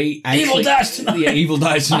maybe they actually Evil dies tonight. Yeah, evil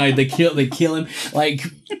dies tonight. They kill him.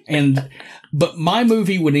 But my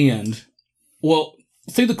movie would end, well,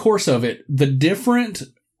 through the course of it, the different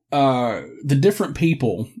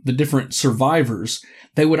people, the different survivors,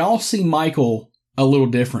 they would all see Michael a little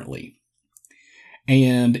differently.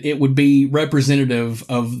 And it would be representative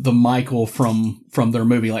of the Michael from their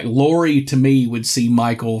movie. Like Laurie, to me, would see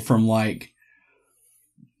Michael from like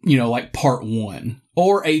part 1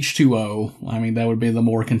 or H2O. I mean, that would be the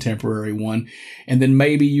more contemporary one. And then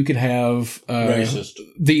maybe you could have racist.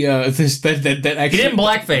 That actually he didn't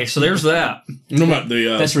blackface, so there's that. No, about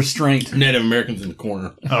the that's restraint. Native Americans in the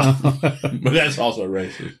corner, but that's also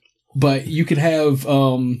racist. But you could have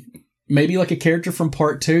maybe like a character from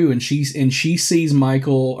Part 2, and she sees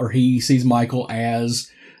Michael, or he sees Michael as,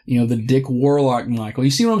 the Dick Warlock Michael.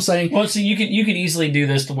 You see what I'm saying? Well, so you could easily do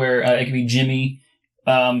this to where it could be Jimmy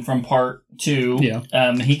from Part 2.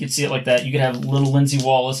 Yeah. He could see it like that. You could have little Lindsay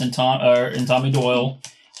Wallace and Tommy Doyle.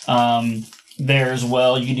 there as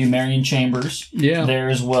well. You can do Marion Chambers there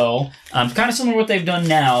as well. Kind of similar to what they've done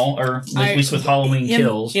now, or at least with Halloween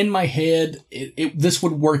Kills. In my head, this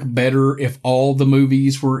would work better if all the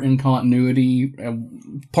movies were in continuity,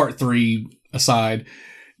 part 3 aside.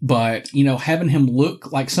 But, you know, having him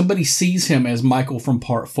look like somebody sees him as Michael from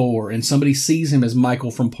part 4 and somebody sees him as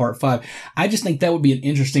Michael from part 5. I just think that would be an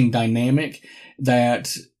interesting dynamic,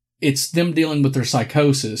 that it's them dealing with their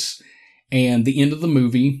psychosis, and the end of the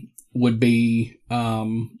movie would be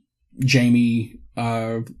Jamie.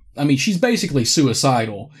 She's basically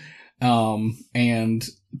suicidal, and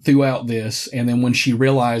throughout this, and then when she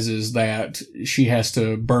realizes that she has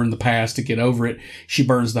to burn the past to get over it, she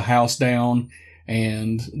burns the house down,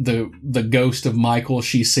 and the ghost of Michael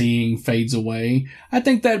she's seeing fades away. I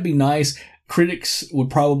think that'd be nice. Critics would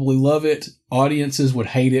probably love it. Audiences would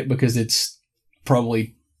hate it because it's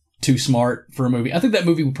probably too smart for a movie. I think that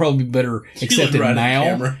movie would probably be better accepted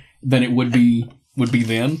now than it would be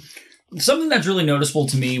then. Something that's really noticeable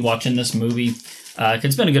to me watching this movie,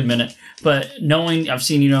 it's been a good minute, but knowing, I've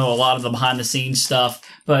seen, you know, a lot of the behind the scenes stuff,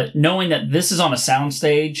 but knowing that this is on a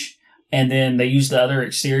soundstage and then they use the other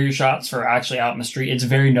exterior shots for actually out in the street, it's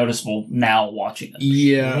very noticeable now watching it.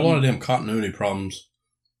 Yeah. There's a lot of damn continuity problems,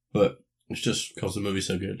 but it's just because the movie's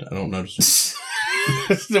so good. I don't notice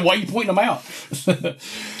them. Why are you pointing them out?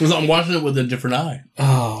 Because I'm watching it with a different eye.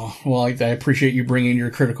 Oh, well, I appreciate you bringing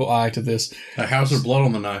your critical eye to this. How's there blood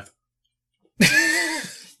on the knife?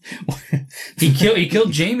 He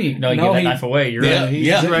killed Jamie. No, you gave that knife away. You're right.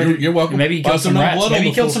 You're welcome. Maybe he killed some rats. Maybe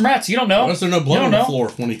he killed some rats. You don't know. Why was there no blood on the floor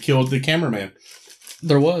when he killed the cameraman?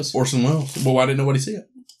 There was. Orson Welles. Well, why didn't nobody see it?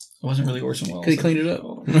 It wasn't really Orson Welles. Because he cleaned it up.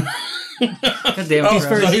 God damn,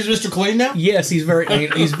 so he's Mr. Clean now? Yes, he's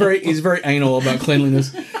very anal about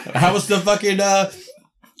cleanliness. How was the fucking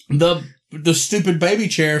the stupid baby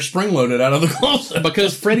chair spring loaded out of the closet?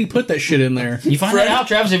 Because Freddie put that shit in there. You find that out,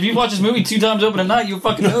 Travis. If you watch this movie 2 times open a night, you'll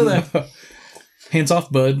fucking know that. Hands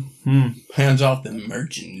off, bud. Hands off the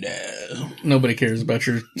merchandise. Nobody cares about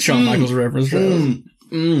your Shawn Michaels reference, Travis.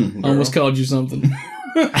 Almost called you something.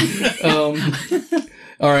 All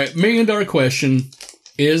right, $1 million question.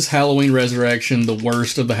 Is Halloween Resurrection the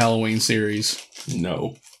worst of the Halloween series?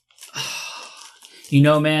 No. You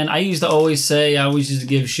know, man, I used to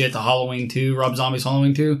give shit to Halloween 2, Rob Zombie's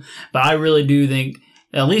Halloween 2, but I really do think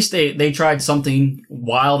at least they tried something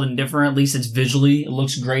wild and different. At least it's visually, it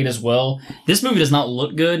looks great as well. This movie does not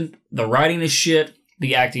look good. The writing is shit.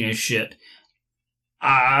 The acting is shit.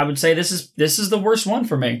 I would say this is the worst one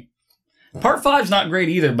for me. Part 5's not great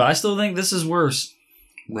either, but I still think this is worse.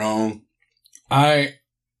 Wrong. I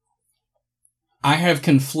have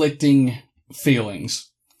conflicting feelings.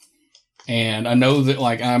 And I know that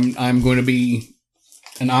like I'm going to be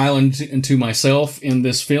an island into myself in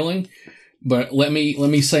this feeling, but let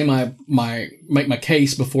me say make my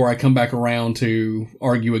case before I come back around to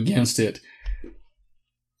argue against it.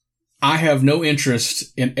 I have no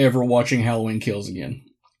interest in ever watching Halloween Kills again.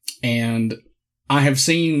 And I have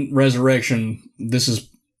seen Resurrection. This is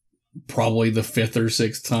probably the 5th or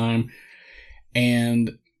 6th time.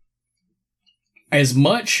 And as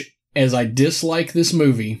much as I dislike this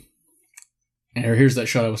movie, and here's that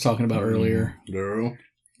shot I was talking about earlier. Girl.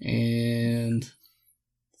 And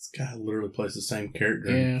this guy literally plays the same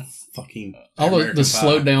character. Yeah. Fucking all the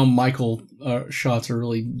slowed down Michael shots are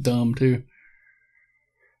really dumb too.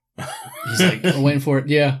 He's like waiting for it.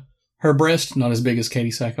 Yeah. Her breast, not as big as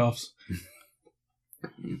Katie Sackhoff's.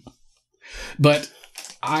 But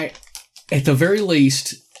at the very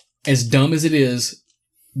least, as dumb as it is,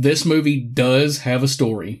 this movie does have a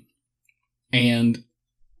story. And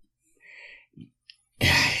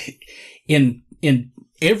in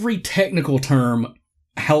every technical term,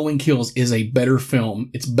 Halloween Kills is a better film.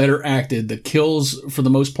 It's better acted. The kills, for the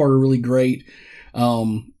most part, are really great.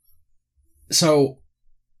 So,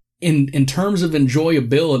 in terms of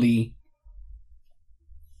enjoyability,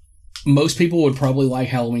 most people would probably like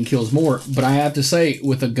Halloween Kills more. But I have to say,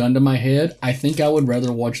 with a gun to my head, I think I would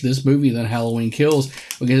rather watch this movie than Halloween Kills.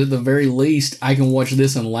 Because at the very least, I can watch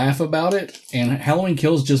this and laugh about it. And Halloween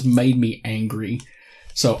Kills just made me angry.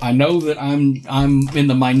 So I know that I'm in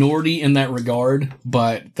the minority in that regard,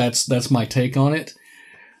 but that's my take on it.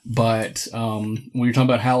 But when you're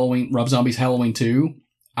talking about Rob Zombie's Halloween 2,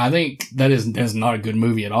 I think that is not a good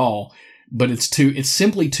movie at all. But it's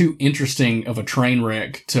simply too interesting of a train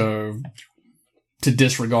wreck to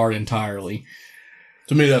disregard entirely.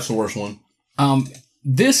 To me, that's the worst one.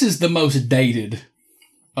 This is the most dated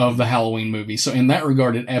of the Halloween movies. So in that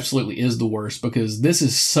regard, it absolutely is the worst because this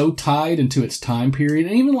is so tied into its time period.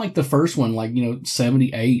 And even like the first one,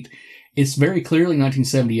 78, It's very clearly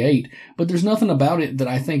 1978, but there's nothing about it that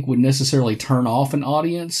I think would necessarily turn off an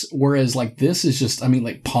audience. Whereas like this is just, I mean,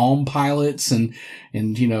 like Palm Pilots and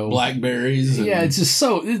you know, Blackberries. yeah, it's just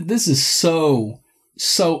this is so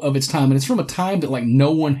of its time, and it's from a time that like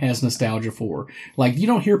no one has nostalgia for. Like you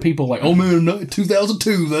don't hear people like, oh man, no,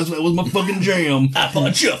 2002, that was my fucking jam.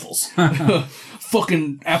 iPod shuffles.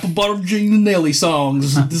 Fucking Apple Bottom Jean and Nelly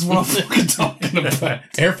songs. This is what I'm fucking talking about.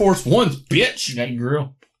 Air Force One's, bitch. You got your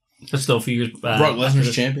grill. That's still a few years back. Brock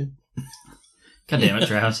Lesnar's champion. God damn it,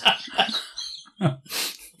 Travis. Was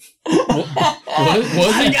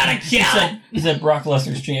he? got a cat. He said Brock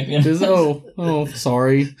Lesnar's champion. Oh,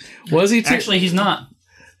 sorry. Was he? Actually, he's not.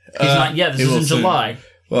 He's not yet. This he is will in soon. July.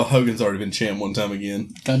 Well, Hogan's already been champ one time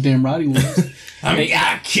again. Goddamn right he was. I mean,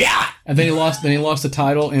 got a cat. And then he lost. Then he lost the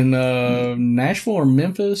title in Nashville or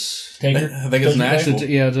Memphis. Taker. I think it's Nashville.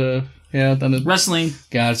 Then Wrestling.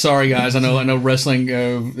 God, sorry guys. I know wrestling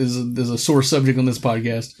is a sore subject on this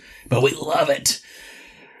podcast, but we love it.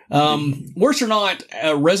 Worse or not,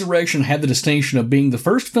 Resurrection had the distinction of being the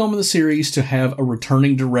first film in the series to have a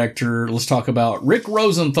returning director. Let's talk about Rick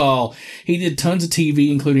Rosenthal. He did tons of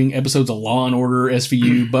TV, including episodes of Law & Order,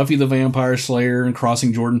 SVU, Buffy the Vampire Slayer, and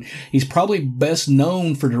Crossing Jordan. He's probably best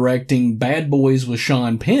known for directing Bad Boys with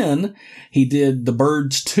Sean Penn. He did The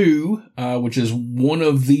Birds 2, which is one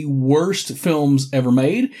of the worst films ever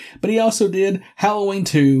made. But he also did Halloween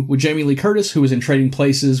 2 with Jamie Lee Curtis, who was in Trading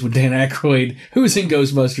Places with Dan Aykroyd, who was in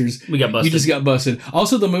Ghostbusters. We got busted. You just got busted.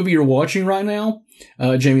 Also, the movie you're watching right now,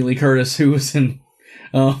 Jamie Lee Curtis, who was in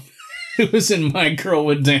My Girl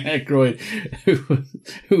with Dan Aykroyd,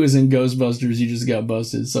 who was in Ghostbusters. You just got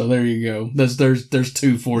busted. So there you go. There's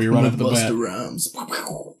two for you right off the bat. Rhymes.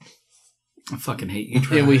 I fucking hate you, Yeah,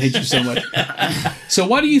 Travis. we hate you so much. So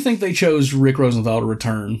why do you think they chose Rick Rosenthal to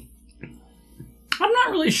return? I'm not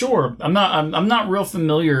really sure. I'm not real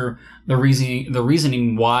familiar the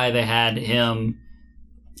reasoning why they had him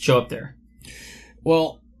show up there.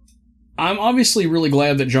 Well, I'm obviously really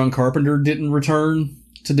glad that John Carpenter didn't return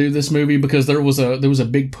to do this movie because there was a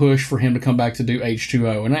big push for him to come back to do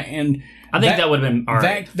H2O, and I think that would have been all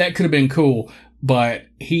right. That could have been cool, but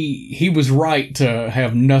he was right to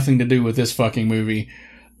have nothing to do with this fucking movie.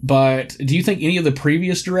 But do you think any of the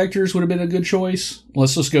previous directors would have been a good choice?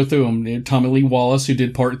 Let's just go through them. Tommy Lee Wallace, who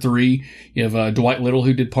did part 3. You have Dwight Little,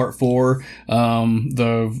 who did part 4. I'm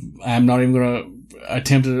not even going to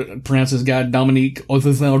attempt to pronounce this guy, Dominique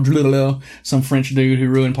Othethel, some French dude who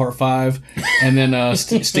ruined part 5. And then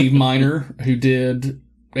Steve Miner, who did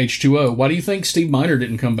H2O. Why do you think Steve Miner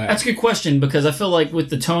didn't come back? That's a good question because I feel like with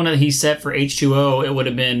the tone that he set for H2O, it would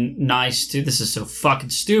have been nice to. This is so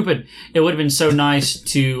fucking stupid. It would have been so nice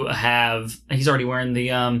to have. He's already wearing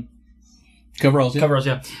the Coveralls, yeah. coveralls.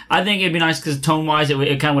 Yeah, I think it'd be nice because tone wise, it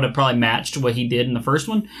kind of would have probably matched what he did in the first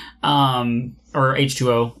one, or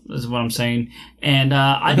H2O is what I'm saying. And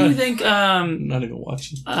I do think I'm not even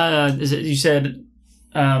watching. is it you said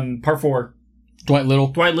part 4? Dwight Little.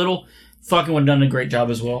 Dwight Little fucking would have done a great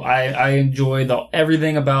job as well. I enjoy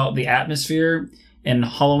everything about the atmosphere and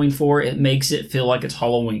Halloween 4. It makes it feel like it's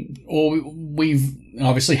Halloween. Well, we've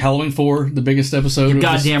obviously Halloween 4, the biggest episode of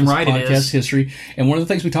goddamn this right it podcast is. history. And one of the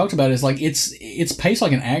things we talked about is like it's paced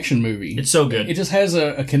like an action movie. It's so good. It just has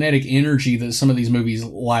a kinetic energy that some of these movies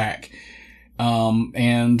lack.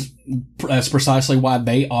 And that's precisely why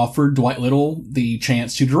they offered Dwight Little the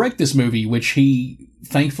chance to direct this movie, which he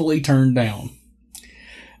thankfully turned down.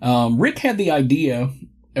 Rick had the idea,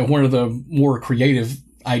 one of the more creative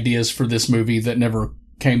ideas for this movie that never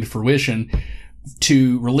came to fruition,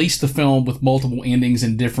 to release the film with multiple endings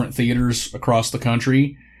in different theaters across the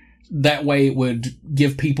country. That way it would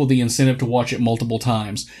give people the incentive to watch it multiple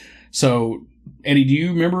times. So, Eddie, do you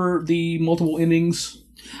remember the multiple endings?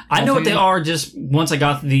 I know what they are just once I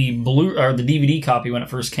got the the DVD copy when it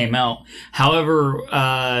first came out. However,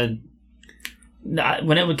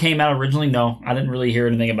 when it came out originally, no, I didn't really hear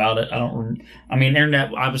anything about it.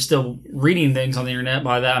 Internet, I was still reading things on the internet.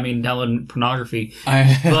 By that, I mean downloading pornography.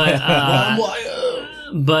 But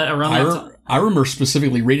around that time, I remember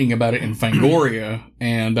specifically reading about it in Fangoria,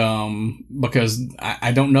 and because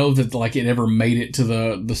I don't know that like it ever made it to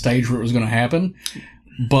the stage where it was going to happen,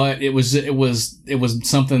 but it was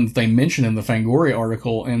something that they mentioned in the Fangoria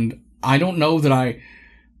article, and I don't know that I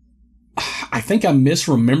think I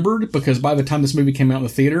misremembered because by the time this movie came out in the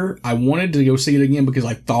theater, I wanted to go see it again because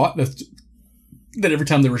I thought that every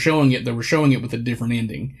time they were showing it with a different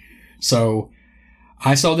ending. So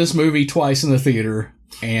I saw this movie twice in the theater,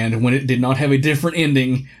 and when it did not have a different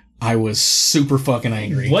ending, I was super fucking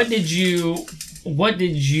angry. What did you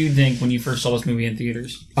think when you first saw this movie in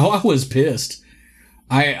theaters? Oh, I was pissed.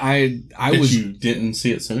 I was. You didn't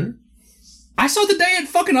see it sooner? I saw the day it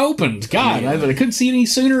fucking opened. God, I couldn't see it any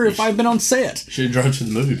sooner if I'd been on set. Should have drove to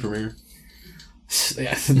the movie premiere.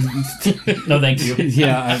 No, thank you.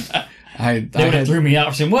 Yeah, I They would have threw me out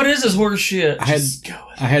for saying, "What is this horse shit?"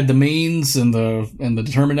 I had the means and the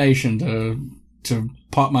determination to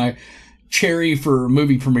pop my cherry for a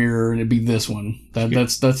movie premiere, and it'd be this one.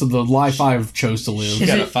 That's the life I've chose to live. You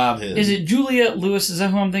got a 5 hit. Is it Juliette Lewis? Is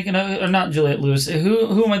that who I'm thinking of? Or not Juliette Lewis?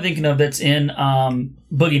 Who am I thinking of that's in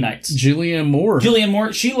Boogie Nights? Julianne Moore. Julianne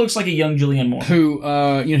Moore. She looks like a young Julianne Moore.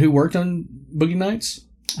 Who worked on Boogie Nights?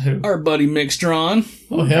 Who? Our buddy Mick Strawn.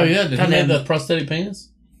 Oh, hell yeah. Did he Goddamn. have the prosthetic penis?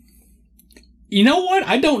 You know what?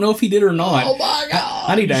 I don't know if he did or not. Oh, my God.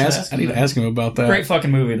 I need to You should ask. I need him to ask him about that. Great fucking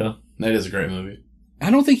movie though. That is a great movie.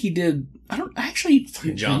 I don't think he did. I don't actually.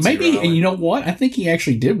 John C. Maybe, Reilly. and you know what? I think he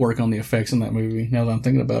actually did work on the effects in that movie. Now that I'm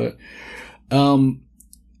thinking about it.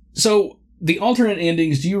 So the alternate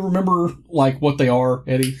endings. Do you remember like what they are,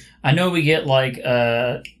 Eddie? I know we get like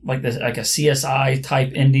a CSI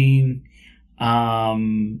type ending.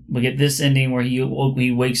 We get this ending where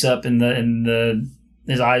he wakes up in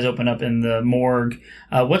his eyes open up in the morgue.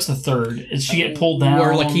 What's the third? Is she get pulled down?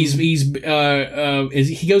 Where like he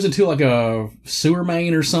goes into like a sewer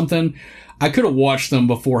main or something. I could have watched them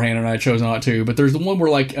beforehand and I chose not to. But there's the one where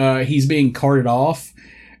like he's being carted off.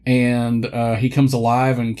 And he comes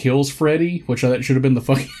alive and kills Freddy, which that should have been the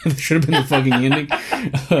fucking ending.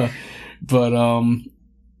 But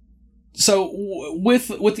so with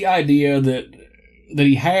the idea that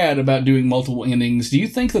he had about doing multiple endings, do you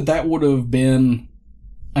think that would have been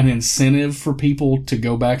an incentive for people to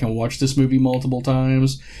go back and watch this movie multiple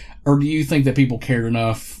times, or do you think that people cared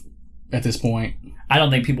enough at this point? I don't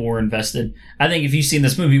think people were invested. I think if you've seen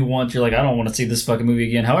this movie once, you're like, I don't want to see this fucking movie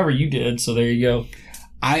again. However, you did, so there you go.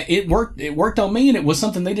 It worked on me, and it was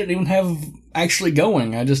something they didn't even have actually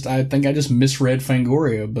going. I think I just misread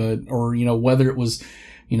Fangoria, or whether it was,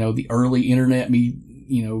 the early internet me,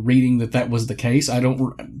 reading that was the case. I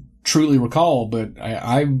don't truly recall, but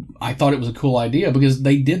I thought it was a cool idea because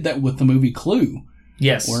they did that with the movie Clue.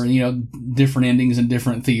 Yes. Where, different endings in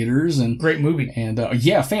different theaters and great movie. And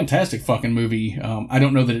yeah, fantastic fucking movie. I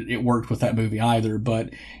don't know that it worked with that movie either,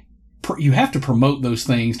 but you have to promote those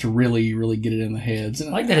things to really, really get it in the heads. I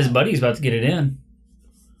like that his buddy's about to get it in.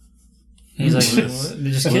 He's like,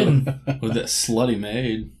 just kidding. With that slutty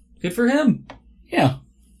maid. Good for him. Yeah.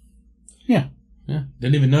 Yeah.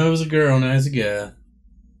 Didn't even know it was a girl, now it's a guy.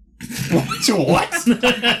 What?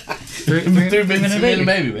 Three minute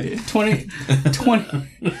baby.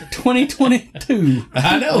 2022.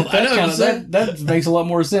 I know. That makes a lot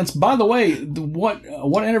more sense. By the way, what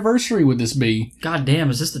anniversary would this be? God damn,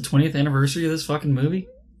 is this the 20th anniversary of this fucking movie?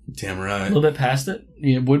 Damn A right. little bit past it?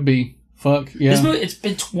 Yeah, it would be. Fuck, yeah. This movie, it's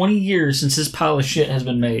been 20 years since this pile of shit has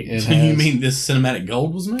been made. It So has. you mean this cinematic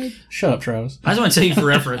gold was made? Shut up, Travis. I just want to tell you for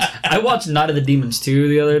reference. I watched Night of the Demons 2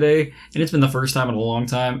 the other day, and it's been the first time in a long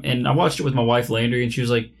time. And I watched it with my wife, Landry, and she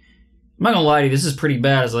was like, I'm not going to lie to you, this is pretty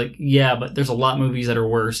bad. I was like, yeah, but there's a lot of movies that are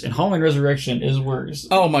worse. And Halloween Resurrection is worse.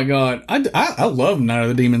 Oh my god. I love Night of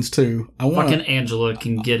the Demons too. Fucking Angela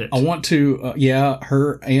can get it. I want to,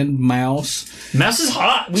 her and Mouse. Mouse is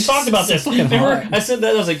hot. We talked about this. fucking Remember? hot. I said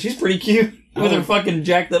that. I was like, she's pretty cute with her fucking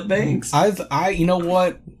jacked up bangs. You know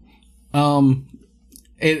what?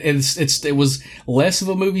 It was less of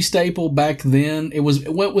a movie staple back then. It was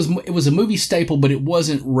a movie staple, but it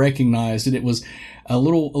wasn't recognized. And it was a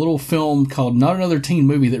little film called Not Another Teen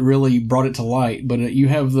Movie that really brought it to light. But you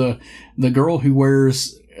have the girl who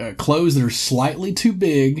wears clothes that are slightly too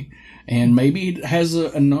big, and maybe has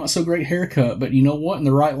a not so great haircut. But you know what? In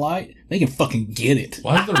the right light, they can fucking get it.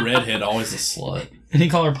 Why is the redhead always a slut? Did he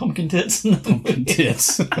call her pumpkin tits? Pumpkin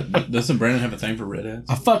tits. Doesn't Brandon have a thing for redheads?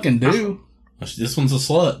 I fucking do. This one's a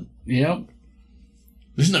slut. Yep.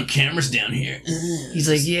 There's no cameras down here. He's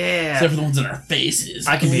like, yeah. Except for the ones in our faces.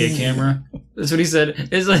 I can be a camera. That's what he said.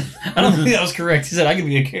 It's like, I don't think that was correct. He said, I can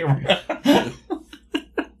be a camera.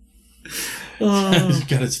 He's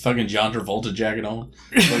got his fucking John Travolta jacket on.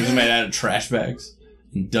 Like it's made out of trash bags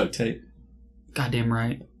and duct tape. Goddamn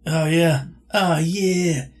right. Oh, yeah. Oh,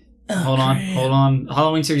 yeah. Oh, Hold on.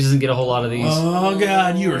 Halloween series doesn't get a whole lot of these. Oh,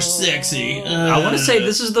 God, you are sexy. I want to say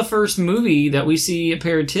this is the first movie that we see a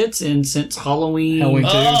pair of tits in since Halloween. Halloween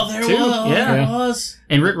Oh, there Two. was. Yeah. There was.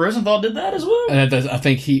 And Rick Rosenthal did that as well. I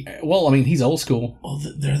think he's old school. Oh,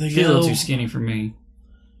 there they He's a go. little too skinny for me.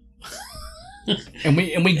 And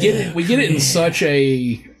we get it in such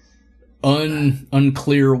a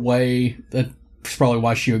unclear way. That's probably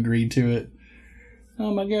why she agreed to it.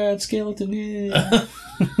 Oh my god, skeleton! Yeah.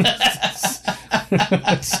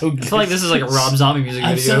 So I feel like this is like a Rob Zombie music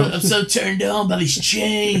video. I'm so turned on by these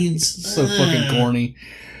chains. so fucking corny.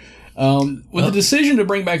 With the decision to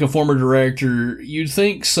bring back a former director, you'd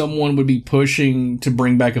think someone would be pushing to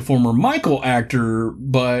bring back a former Michael actor,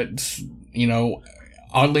 but, you know,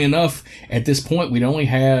 oddly enough, at this point, we'd only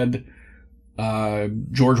had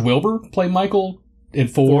George Wilbur play Michael in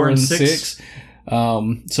 4 and 6.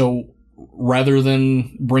 So rather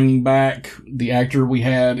than bringing back the actor we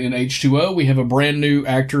had in H2O, we have a brand new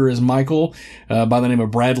actor as Michael by the name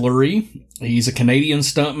of Brad Lurie. He's a Canadian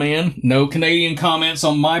stuntman. No Canadian comments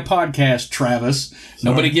on my podcast, Travis. Sorry.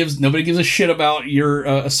 Nobody gives a shit about your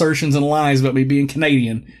assertions and lies about me being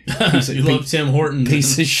Canadian. You love Tim Horton.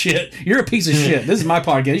 Piece of shit. You're a piece of shit. This is my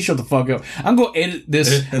podcast. You shut the fuck up. I'm going to edit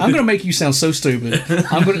this. I'm going to make you sound so stupid.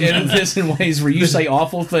 I'm going to edit this in ways where you say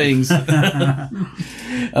awful things. This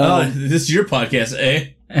is your podcast,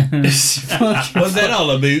 eh? What's that all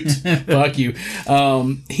about? Fuck you.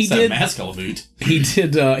 He did mask all about. He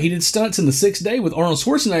did stunts in The Sixth Day with Arnold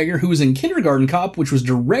Schwarzenegger, who was in Kindergarten Cop, which was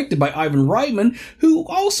directed by Ivan Reitman, who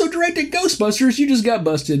also directed Ghostbusters. You just got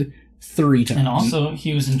busted 3 times. And also,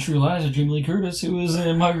 he was in True Lies with Jamie Lee Curtis, who was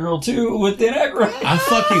in My Girl 2 with Dan Aykroyd. I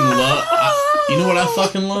fucking love... you know what I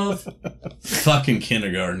fucking love? Fucking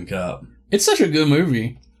Kindergarten Cop. It's such a good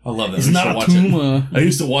movie. I love that. It's not a Puma. I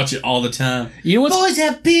used to watch it all the time. You know what? Boys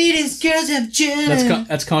have penis, girls have gin.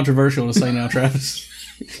 That's controversial to say now, Travis.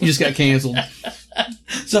 You just got canceled.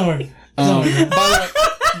 Sorry. By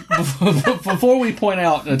the way, before we point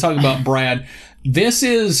out and talk about Brad, this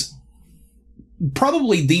is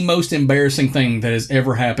probably the most embarrassing thing that has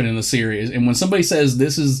ever happened in the series. And when somebody says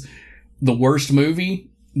this is the worst movie,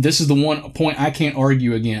 this is the one point I can't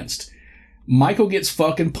argue against. Michael gets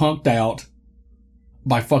fucking punked out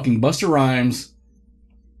by fucking Busta Rhymes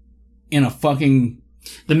in a fucking...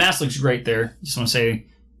 The mask looks great there. Just want to say,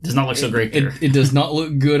 does not look so great there. It does not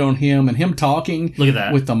look good on him, and him talking... Look at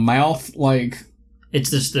that. With the mouth, like... It's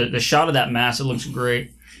just the shot of that mask, it looks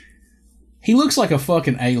great. He looks like a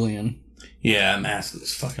fucking alien. Yeah, that mask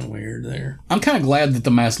looks fucking weird there. I'm kind of glad that the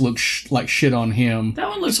mask looks like shit on him. That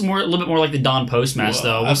one looks a little bit more like the Don Post mask,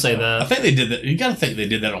 though. We'll say that. I think they did that. You gotta think they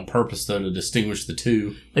did that on purpose, though, to distinguish the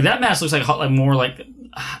two. Like, that mask looks like more like...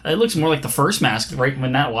 It looks more like the first mask, right,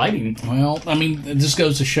 when that lighting. Well, I mean, it just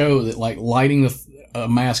goes to show that, like, lighting the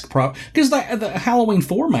mask... Because the Halloween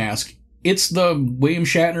 4 mask, it's the William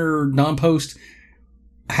Shatner Don Post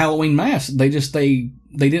Halloween mask.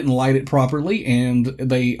 They didn't light it properly, and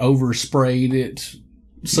they oversprayed it,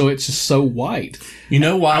 so it's just so white. You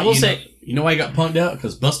know why? I will say, you know why he got punked out?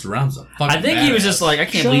 Because Busta Rhymes is a fucking I think he was just like, I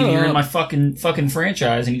can't Shut believe you're up. in my fucking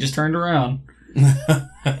franchise, and he just turned around.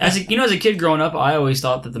 As a kid growing up, I always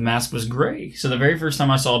thought that the mask was gray. So the very first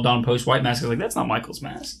time I saw Don Post white mask, I was like, that's not Michael's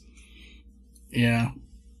mask. Yeah.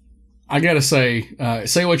 I gotta say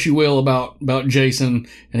what you will about Jason,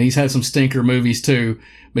 and he's had some stinker movies too,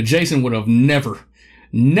 but Jason would have never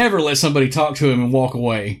let somebody talk to him and walk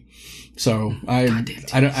away. So I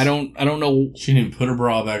don't know. She didn't even put her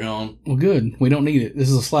bra back on. Well, good. We don't need it. This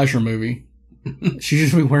is a slasher movie. She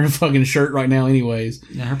should be wearing a fucking shirt right now anyways.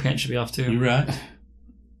 Yeah, her pants should be off too. You right?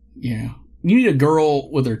 Yeah. You need a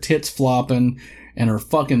girl with her tits flopping and her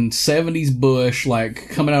fucking 70s bush, like,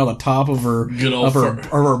 coming out of the top of her Good old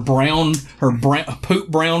poop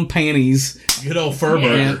brown panties. Good old fur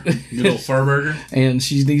burger. Good old fur burger. And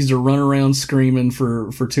she needs to run around screaming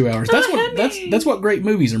for 2 hours. That's what great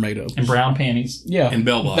movies are made of. And brown panties. Yeah. And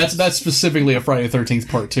bell bottoms. That's specifically a Friday the 13th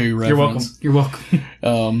Part 2 reference. You're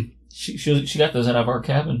welcome. She She got those out of our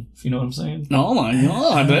cabin, if you know what I'm saying. Oh my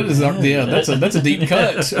god, that's a deep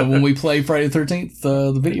cut when we play Friday the 13th,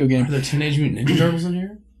 the video game. Are there Teenage Mutant Ninja Turtles in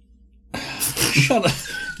here? Shut up.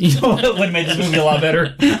 You know what would have made this movie a lot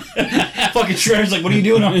better? Fucking Shredder's like, what are you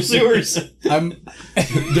doing on the sewers?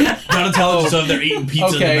 Gotta tell us so they're eating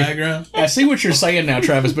pizza in the background. I see what you're saying now,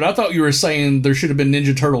 Travis, but I thought you were saying there should have been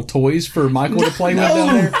Ninja Turtle toys for Michael to play with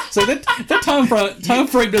down there. So that time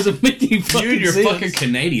frame doesn't make any fucking You and your sense. fucking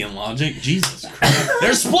Canadian logic. Jesus Christ.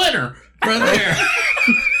 There's Splinter right there.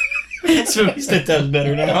 So he's 10 times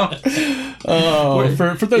better now. Oh,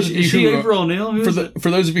 for those of you Is she who April O'Neil? for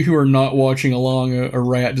those of you who are not watching along, a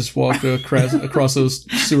rat just walked across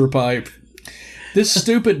those sewer pipe. This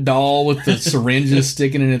stupid doll with the syringes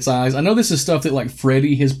sticking in its eyes. I know this is stuff that like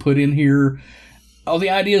Freddy has put in here. Oh, the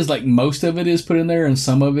idea is like most of it is put in there, and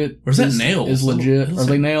some of it Or is that nails? is legit. Are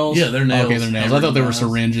they nails? Yeah, they're nails. Okay, they're nails. I thought they were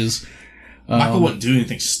syringes. Michael wouldn't do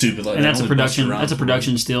anything stupid like And that. that's a Only production. Busta Rhymes That's a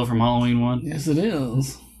production steal from Halloween 1. Yes, it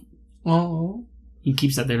is. Oh. He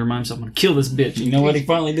keeps that there to remind himself, I'm gonna kill this bitch. You know what? He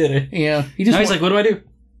finally did it. Yeah, Now he's like, what do I do?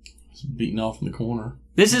 He's beating off in the corner.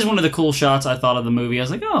 This is one of the cool shots I thought of the movie. I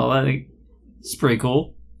was like, oh, it's pretty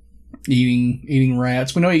cool. eating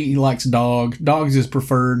rats. We know he likes dogs. Dogs is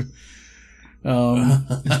preferred.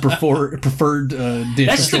 His preferred dish.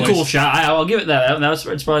 That's of just a choice. cool shot. I'll give it that.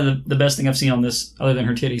 It's probably the best thing I've seen on this, other than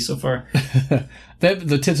her titties so far.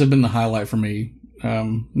 The tits have been the highlight for me.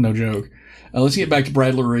 No joke. Let's get back to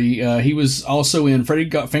Brad Loree. He was also in Freddy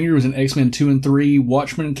Got Fingered, was in X-Men 2 and 3,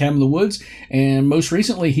 Watchmen, Cabin in the Woods, and most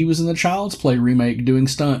recently he was in the Child's Play remake doing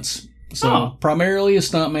stunts. So primarily a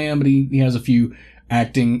stuntman, but he has a few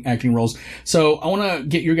acting roles. So I want to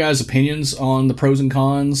get your guys' opinions on the pros and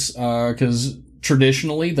cons, because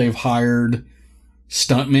traditionally they've hired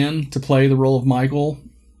stuntmen to play the role of Michael.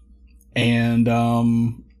 And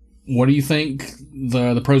what do you think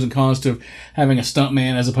the pros and cons to having a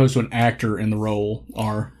stuntman as opposed to an actor in the role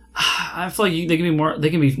are? I feel like they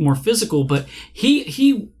can be more physical, but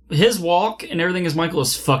his walk and everything as Michael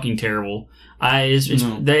is fucking terrible.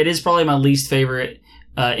 It is probably my least favorite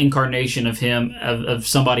incarnation of him, of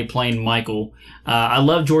somebody playing Michael. I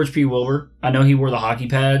love George P. Wilbur. I know he wore the hockey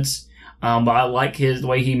pads, but I like the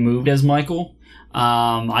way he moved as Michael.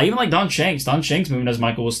 I even like Don Shanks. Don Shanks moving as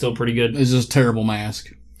Michael was still pretty good. It's just a terrible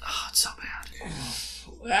mask. Oh, it's so bad.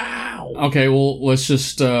 Wow. Okay, well, let's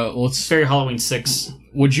It's very Halloween 6.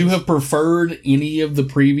 Would you have preferred any of the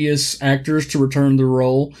previous actors to return the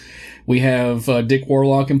role? We have Dick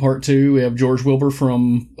Warlock in Part 2. We have George Wilbur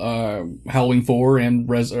from Halloween 4 and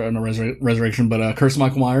Resurrection, but Curse of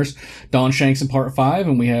Michael Myers. Don Shanks in Part 5,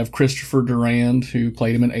 and we have Christopher Durand, who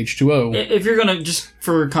played him in H2O. If you're going to, just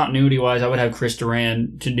for continuity-wise, I would have Chris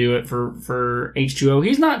Durand to do it for H2O.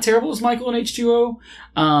 He's not terrible as Michael in H2O.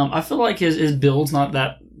 I feel like his build's not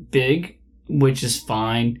that big, which is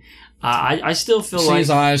fine. I still feel See his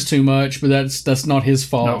eyes too much, but that's not his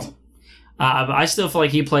fault. No. I still feel like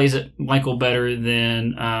he plays Michael better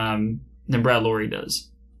than Brad Loree does.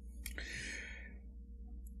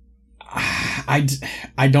 I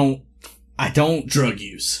don't Drug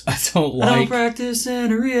use. I don't I don't like. practice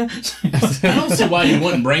Santeria. I don't see why you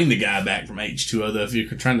wouldn't bring the guy back from H2O, though, if you're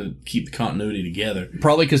trying to keep the continuity together.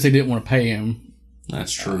 Probably because they didn't want to pay him.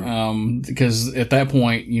 That's true. Because at that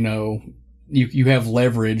point, you have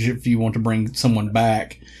leverage if you want to bring someone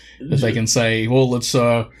back, that they can say, well, let's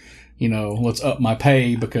up my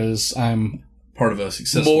pay because I'm Part of a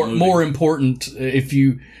successful movie. more important. If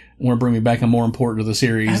you want to bring me back, I'm more important to the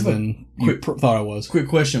series than you thought I was. Quick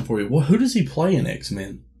question for you. Well, who does he play in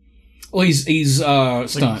X-Men? Well, he's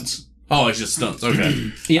stunts. Oh, it's just stunts.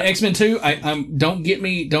 Okay. Yeah, X-Men 2,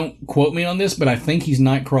 don't quote me on this, but I think he's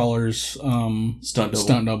Nightcrawler's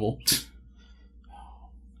stunt double.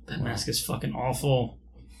 That mask is fucking awful.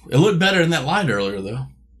 It looked better in that light earlier, though.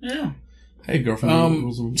 Yeah. Hey,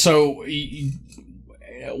 girlfriend. So,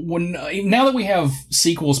 now that we have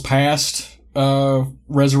sequels past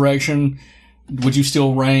Resurrection, would you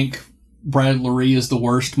still rank Brad Loree as the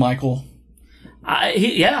worst Michael?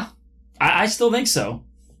 I still think so.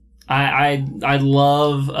 I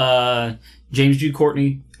love James Jude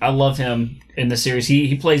Courtney. I love him in the series.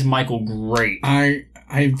 He plays Michael great. I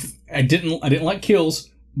didn't like Kills,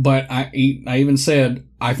 but I even said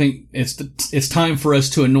I think it's time for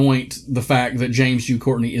us to anoint the fact that James Jude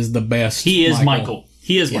Courtney is the best. He is Michael.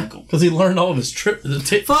 He is Michael. Because he learned all of his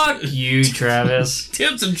Fuck you, Travis.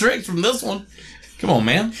 tips and tricks from this one. Come on,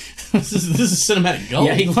 man. This is cinematic gold.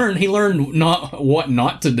 Yeah, he learned not what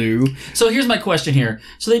not to do. So here's my question here.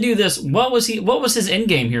 So they do this. What was his end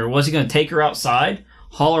game here? Was he going to take her outside,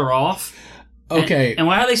 haul her off? Okay. And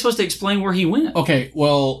why are they supposed to explain where he went? Okay,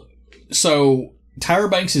 well, so Tyra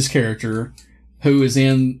Banks' character, who is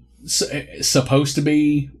supposed to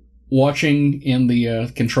be watching in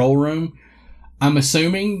the control room, I'm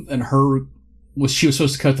assuming that she was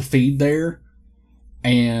supposed to cut the feed there,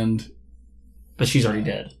 but she's already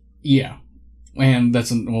dead. Yeah, and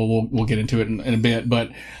we'll get into it in a bit, but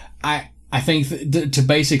I think to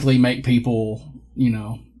basically make people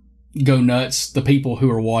go nuts, the people who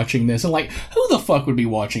are watching this, and like, who the fuck would be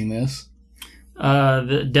watching this?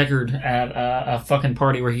 The Deckard at a fucking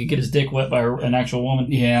party where he could get his dick wet by an actual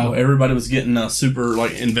woman. Yeah, well, everybody was getting super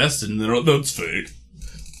invested, and they're like, "That's fake,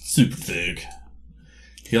 super fake."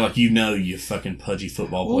 You're like, you fucking pudgy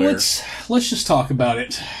football player. Well, let's just talk about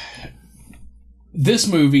it. This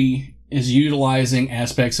movie is utilizing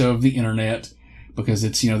aspects of the internet because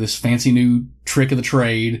it's this fancy new trick of the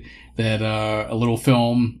trade that a little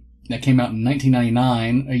film that came out in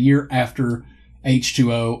 1999, a year after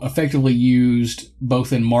H2O, effectively used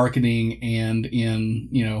both in marketing and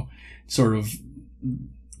in sort of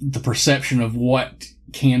the perception of what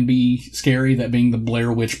can be scary, that being the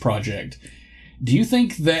Blair Witch Project. Do you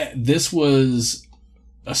think that this was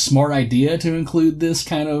a smart idea to include this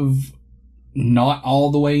kind of not all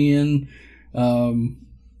the way in,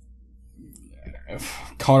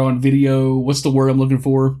 caught on video? What's the word I'm looking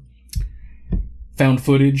for? found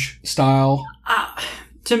footage style,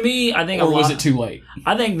 To me, I think or was it too late?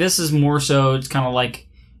 I think this is more so. It's kind of like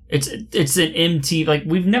it's an MTV. Like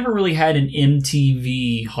we've never really had an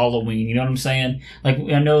MTV Halloween. You know what I'm saying? Like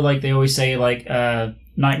I know, like they always say, like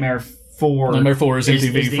Nightmare 4. Nightmare 4 is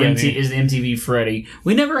MTV Freddy. Is the MTV Freddy.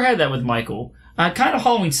 We never had that with Michael. Kind of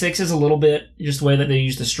Halloween 6 is a little bit just the way that they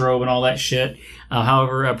use the strobe and all that shit.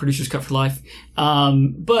 However, producers cut for life.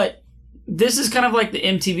 But this is kind of like the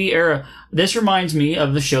MTV era. This reminds me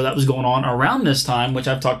of the show that was going on around this time, which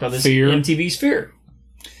I've talked about this. Fear. MTV's Fear.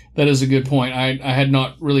 That is a good point. I had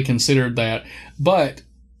not really considered that. But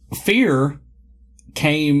Fear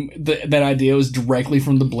came, that idea was directly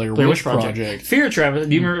from the Blair Witch Project. Fear, Travis.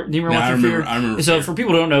 Do you remember watching Fear? I remember So Fear. for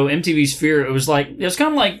people who don't know, MTV's Fear, it was kind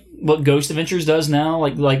of like what Ghost Adventures does now,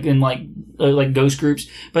 like ghost groups.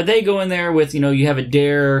 But they go in there with, you have a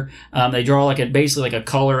dare. They draw basically a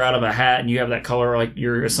color out of a hat, and you have that color, like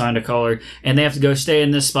you're assigned a color, and they have to go stay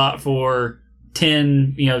in this spot for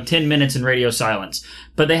 10 minutes in radio silence.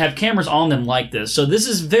 But they have cameras on them like this. So this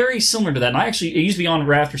is very similar to that. And it used to be on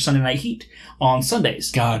right after Sunday Night Heat on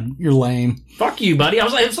Sundays. God, you're lame. Fuck you, buddy. I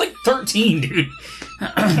was like 13, dude.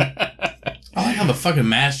 I like how the fucking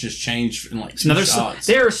mask just changed in like 2 shots.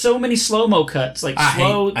 There are so many slow-mo cuts.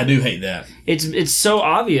 I do hate that. It's so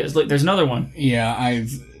obvious. Look, there's another one. Yeah,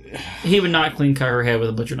 He would not clean cut her head with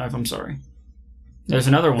a butcher knife. I'm sorry. There's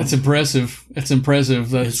another one. It's impressive.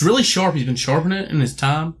 It's really sharp. He's been sharpening it in his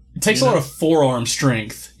time. It takes a lot of forearm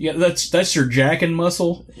strength. Yeah, that's your jacking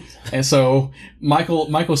muscle. And so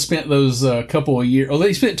Michael spent those couple of years. Oh,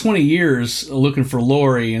 he spent 20 years looking for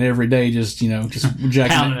Lori, and every day just jacking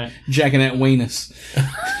that weenus.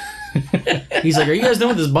 He's like, "Are you guys done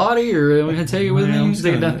with this body, or am I gonna take it with me?" I'm Just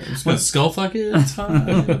take it down. just gonna skull fuck it. It's fine.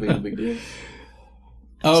 It'll be no big deal.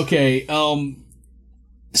 Okay.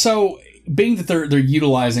 So being that they're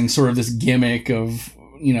utilizing sort of this gimmick of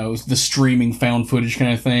the streaming found footage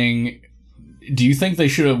kind of thing, do you think they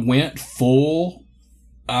should have went full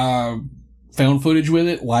found footage with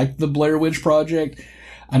it, like the Blair Witch Project?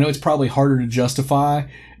 I know it's probably harder to justify,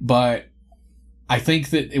 but I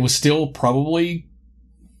think that it was still probably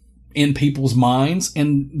in people's minds,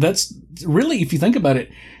 and that's really, if you think about it,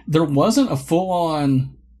 there wasn't a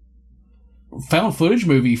full-on found footage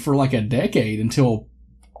movie for like a decade until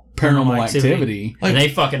Paranormal Activity. And they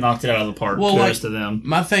fucking knocked it out of the park. Well, Kudos to them.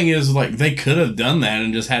 My thing is, they could have done that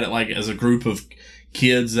and just had it as a group of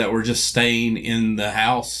kids that were just staying in the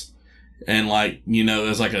house, and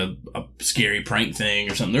as a scary prank thing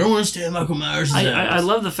or something. They're going to stay at Michael Myers' house. I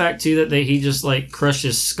love the fact too that he just crushed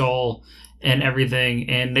his skull and everything,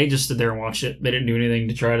 and they just stood there and watched it. They didn't do anything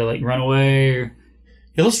to try to run away.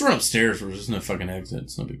 Yeah, let's run upstairs where there's no fucking exit.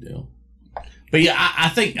 It's no big deal. But yeah, I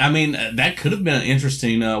think that could have been an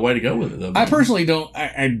interesting way to go with it, though. I personally don't.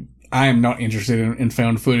 I am not interested in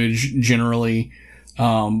found footage generally,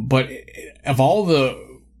 but of all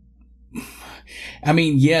the,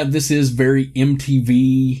 this is very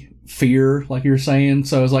MTV Fear, like you're saying.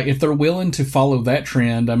 So it's if they're willing to follow that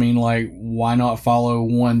trend, why not follow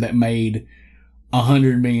one that made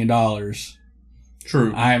 $100 million?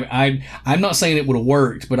 True. I'm not saying it would have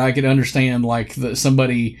worked, but I could understand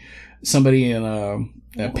somebody in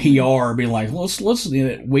a PR being like, let's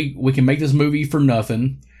we can make this movie for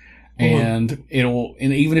nothing, and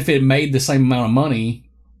even if it made the same amount of money,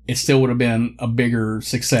 it still would have been a bigger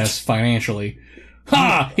success financially.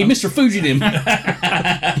 Ha! He Mr. Fuji'd him.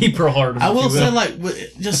 He Pearl Harbor. I will say,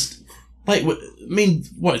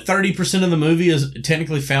 30% of the movie is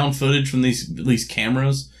technically found footage from these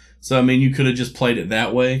cameras. So, you could have just played it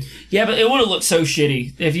that way. Yeah, but it would have looked so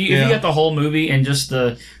shitty. If you got the whole movie and just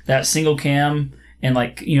that single cam and,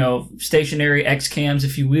 stationary X cams,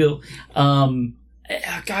 if you will, God,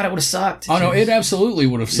 it would have sucked. Oh, no, it absolutely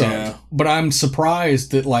would have sucked. Yeah. But I'm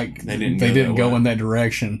surprised that, they didn't go in that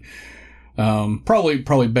direction.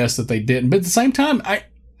 Probably best that they didn't. But at the same time,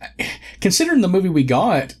 considering the movie we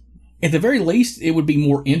got, at the very least, it would be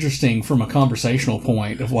more interesting from a conversational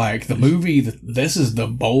point of the movie. This is the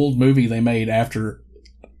bold movie they made after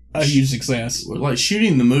a huge success.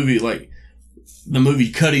 Shooting the movie, the movie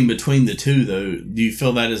cutting between the two, though. Do you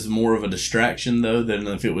feel that is more of a distraction, though, than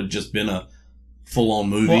if it would just been a full-on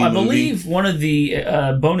movie? Well, I believe one of the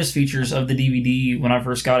bonus features of the DVD when I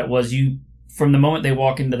first got it was from the moment they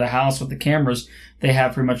walk into the house with the cameras, they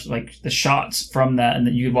have pretty much the shots from that, and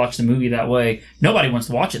then you could watch the movie that way. Nobody wants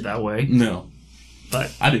to watch it that way. No.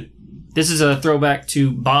 But I do. This is a throwback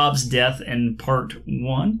to Bob's death in part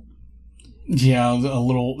 1. Yeah, a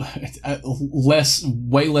little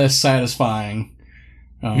way less satisfying.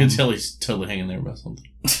 You can tell he's totally hanging there about something.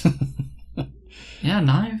 Yeah,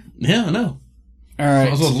 knife. Yeah, I know. All right.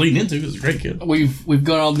 That's what I was leading into. It was a great kid. We've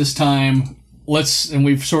got all this time. And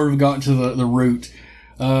we've sort of gotten to the root.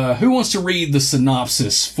 Who wants to read the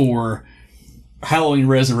synopsis for Halloween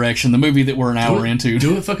Resurrection, the movie that we're an hour into?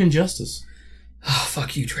 Do it fucking justice. Oh,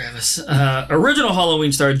 fuck you, Travis. Original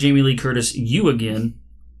Halloween star Jamie Lee Curtis, You Again.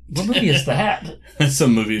 What movie is that? That's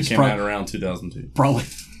some movie that came out around 2002. Probably.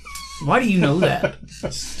 Why do you know that?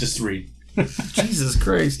 Just read. Jesus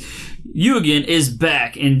Christ. You Again is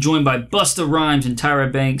back and joined by Busta Rhymes and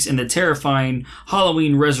Tyra Banks in the terrifying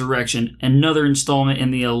Halloween Resurrection, another installment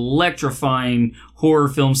in the electrifying horror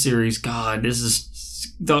film series. God, this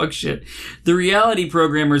is dog shit. The reality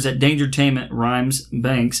programmers at Dangertainment, Rhymes,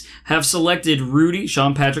 Banks, have selected Rudy,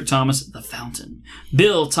 Sean Patrick Thomas, The Fountain,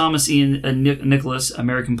 Bill, Thomas Ian Nicholas,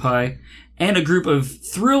 American Pie, and a group of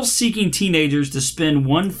thrill-seeking teenagers to spend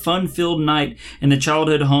one fun-filled night in the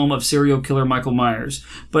childhood home of serial killer Michael Myers.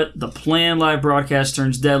 But the planned live broadcast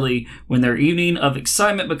turns deadly when their evening of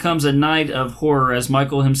excitement becomes a night of horror as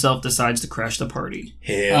Michael himself decides to crash the party.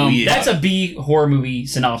 Hell yeah. That's a B horror movie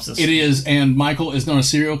synopsis. It is, and Michael is not a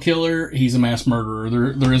serial killer. He's a mass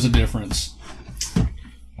murderer. There is a difference.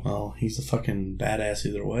 Well, he's a fucking badass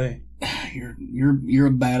either way. You're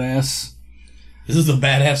a badass. This is a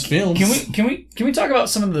badass film. Can we talk about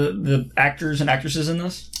some of the actors and actresses in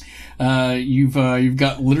this? You've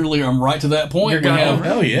got literally. I'm right to that point. We have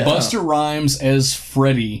hell yeah. Busta Rhymes as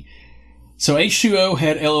Freddy. So H2O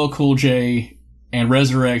had LL Cool J, and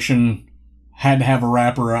Resurrection had to have a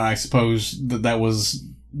rapper. I suppose that was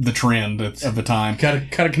the trend of the time.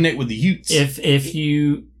 Gotta connect with the youths.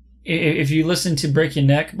 If you listen to Break Your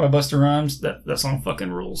Neck by Busta Rhymes, that song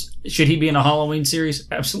fucking rules. Should he be in a Halloween series?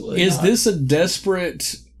 Absolutely Is not. this a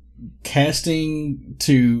desperate casting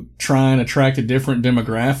to try and attract a different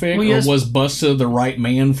demographic? Well, yes. Or was Busta the right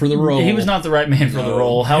man for the role? He was not the right man for the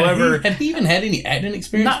role. However, had he even had any acting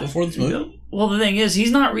experience before this movie? Well, the thing is,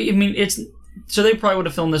 he's not. It's so they probably would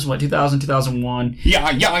have filmed this in 2000, 2001.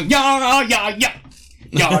 Yeah. Get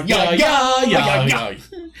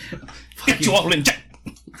you all in check.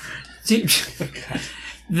 See,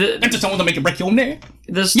 Enter someone to make it break your neck.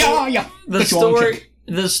 The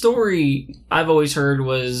story I've always heard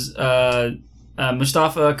was Mustafa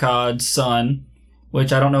Akkad's son,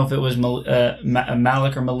 which I don't know if it was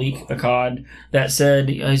Malik or Malik Akkad, that said,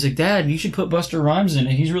 he's like, Dad, you should put Busta Rhymes in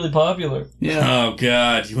it. He's really popular. Yeah. Oh,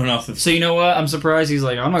 God. You went off the... So you know what? I'm surprised. He's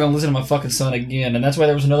like, I'm not going to listen to my fucking son again. And that's why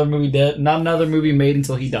there was another movie not another movie made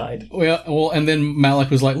until he died. Well, and then Malik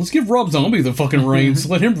was like, let's give Rob Zombie the fucking reins.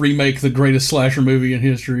 Let him remake the greatest slasher movie in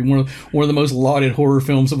history. One of the most lauded horror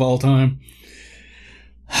films of all time.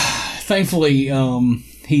 Thankfully,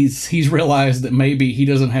 he's realized that maybe he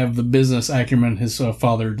doesn't have the business acumen his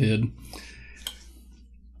father did.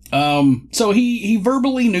 So he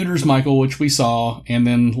verbally neuters Michael, which we saw, and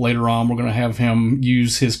then later on we're going to have him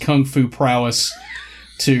use his kung fu prowess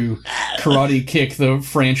to karate kick the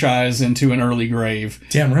franchise into an early grave.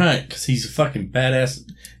 Damn right, because he's a fucking badass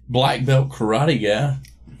black belt karate guy.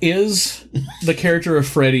 Is the character of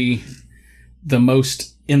Freddy the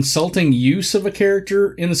most insulting use of a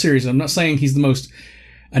character in the series? I'm not saying he's the most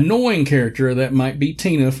annoying character. That might be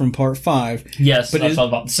Tina from part 5. Yes, but that's what I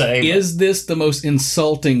was about to say. Is this the most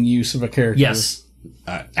insulting use of a character? Yes.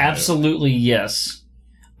 Absolutely yes.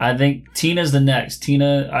 I think Tina's the next.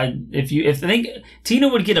 I think Tina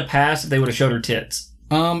would get a pass if they would have showed her tits.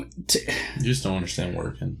 You just don't understand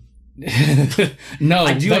working. No,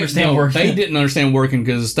 I do understand working. They didn't understand working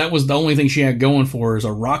because that was the only thing she had going for her, is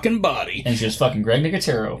a rockin' body. And she was fucking Greg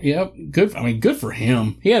Nicotero. Yep, good. I mean, good for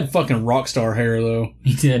him. He had fucking rock star hair though.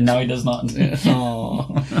 He did. Now he does not.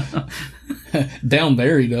 Aw. Down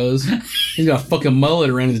there he does. He's got a fucking mullet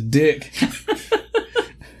around his dick.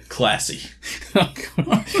 Classy.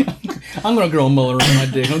 I'm gonna grow a mullet around my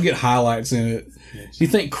dick. I'm gonna get highlights in it. Do you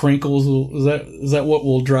think crinkles is that what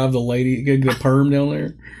will drive the lady get a perm down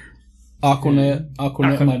there?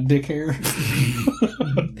 Aquanet my dick hair.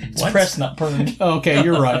 It's pressed, not permed. Okay,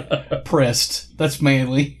 you're right. Pressed. That's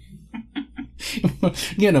manly.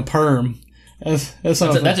 Getting a perm. That's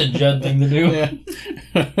a Judd thing to do.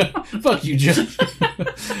 Yeah. Fuck you, Judd.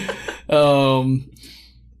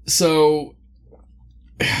 So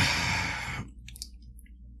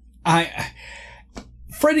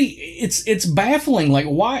Freddy, it's baffling. Like,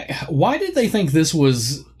 why did they think this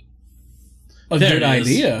was a good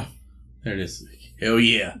idea? There it is. Hell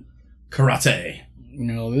yeah. Karate. You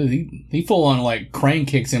know, he full on like crane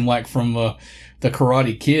kicks him like from the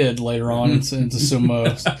Karate Kid later on into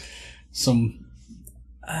some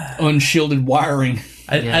unshielded wiring.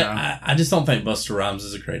 I just don't think Busta Rhymes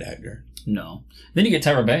is a great actor. No. Then you get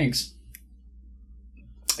Tyra Banks.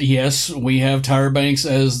 Yes, we have Tyra Banks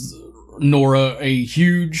as Nora, a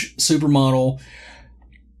huge supermodel.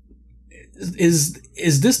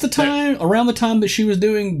 Is this the time, around the time that she was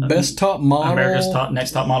doing Best Top Model? America's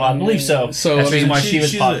Next Top Model, I believe so. So, that's I the reason mean, why she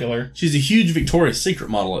was popular. She's a huge Victoria's Secret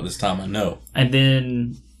model at this time, I know. And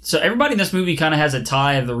then, so everybody in this movie kind of has a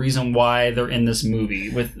tie of the reason why they're in this movie,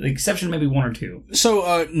 with the exception of maybe one or two.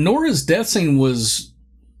 So, Nora's death scene was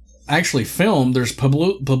actually filmed. There's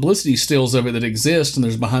publicity stills of it that exist, and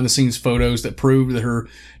there's behind the scenes photos that prove that her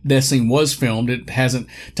death scene was filmed. It hasn't,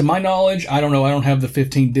 to my knowledge, I don't know. I don't have the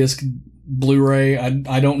 15 disc Blu-ray.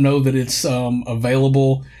 I don't know that it's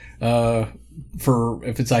available for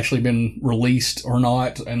if it's actually been released or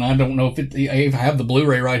not, and I don't know if I have the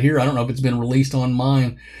Blu-ray right here. I don't know if it's been released on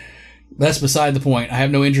mine. That's beside the point. I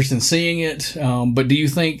have no interest in seeing it. But do you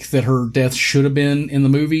think that her death should have been in the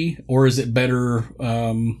movie, or is it better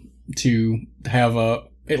to have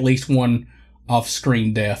at least one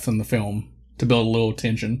off-screen death in the film to build a little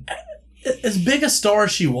tension? As big a star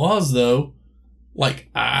as she was, though, like,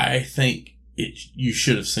 I think you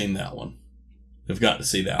should have seen that one. You've got to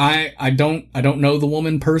see that one. I don't know the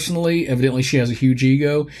woman personally. Evidently, she has a huge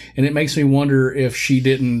ego, and it makes me wonder if she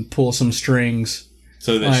didn't pull some strings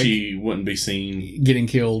so that she wouldn't be seen getting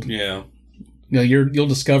killed. Yeah. You'll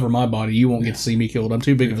discover my body. You won't get to see me killed. I'm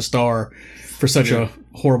too big of a star for such a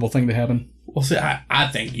horrible thing to happen. Well, see, I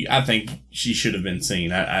think she should have been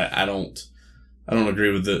seen. I don't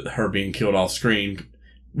agree with her being killed off screen.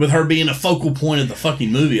 With her being a focal point of the fucking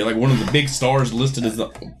movie, like one of the big stars listed as to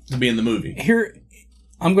be in the movie. Here,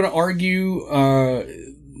 I'm going to argue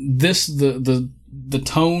the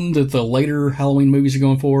tone that the later Halloween movies are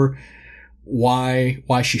going for.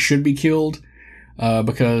 Why she should be killed?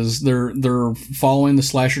 Because they're following the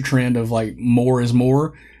slasher trend of like more is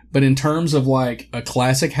more. But in terms of like a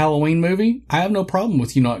classic Halloween movie, I have no problem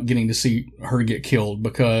with you not getting to see her get killed,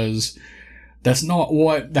 because that's not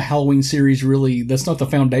what the Halloween series really, that's not the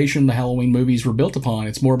foundation the Halloween movies were built upon.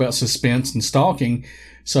 It's more about suspense and stalking.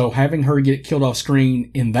 So having her get killed off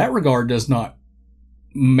screen in that regard does not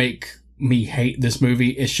make me hate this movie.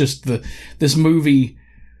 It's just this movie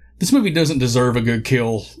doesn't deserve a good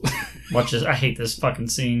kill. Watch this. I hate this fucking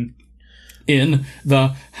scene. In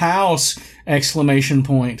the house! Exclamation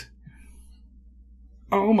point.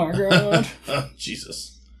 Oh my god.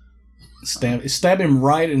 Jesus. Stab him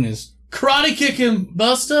right in his... Karate kick him,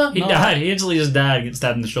 Busta! He died. He instantly just died. Get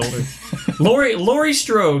stabbed in the shoulder. Laurie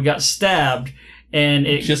Strode got stabbed, and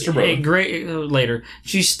later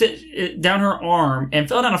she down her arm and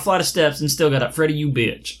fell down a flight of steps and still got up. Freddy, you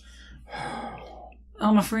bitch!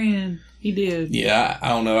 Oh, my friend, he did. Yeah, I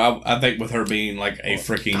don't know. I think with her being like a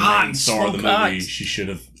freaking main star of the movie, she should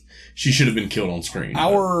have been killed on screen.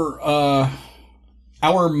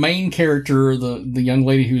 Our main character, the young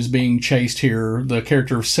lady who's being chased here, the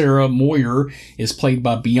character of Sarah Moyer, is played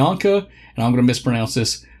by Bianca, and I'm going to mispronounce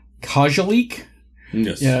this, Kajalik.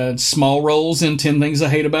 Yes. Small roles in 10 Things I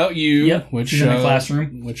Hate About You. Yep. Which in the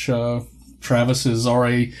classroom. Which Travis has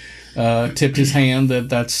already tipped his hand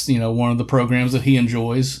that's one of the programs that he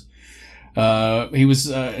enjoys. He was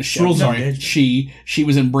she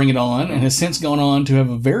was in Bring It On, and has since gone on to have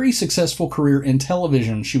a very successful career in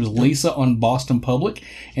television. She was Lisa on Boston Public,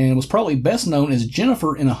 and was probably best known as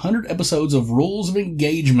Jennifer in 100 episodes of Rules of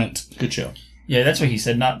Engagement. Good show. Yeah, that's what he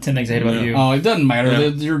said. Not 10 Things I Hate About You. Oh, it doesn't matter.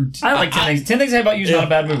 Yeah. I like 10 Things. 10 Things I Hate About You is not a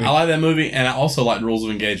bad movie. I like that movie, and I also liked Rules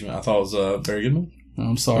of Engagement. I thought it was a very good movie.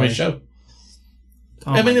 I'm sorry. Show.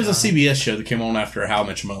 Oh I mean, it was a CBS show that came on after How I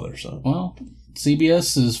Met Your Mother. So well,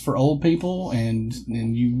 CBS is for old people, and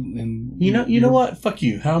you know what? Fuck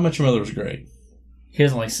you. How I Met Your Mother was great. He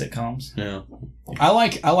doesn't like sitcoms. Yeah, I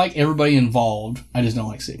like everybody involved. I just don't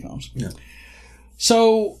like sitcoms. Yeah.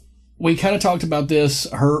 So we kind of talked about this.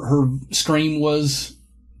 Her Scream was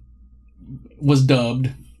dubbed,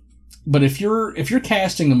 but if you're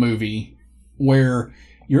casting a movie where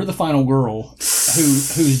you're the final girl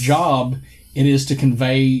whose job it is to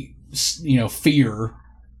convey fear,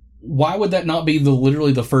 why would that not be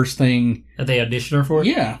literally the first thing that they audition her for?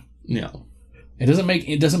 Yeah. No. It doesn't make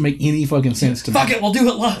any fucking sense to me. Fuck it, we'll do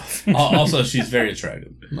it live. Also, she's very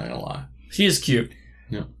attractive. I'm not gonna lie. She is cute.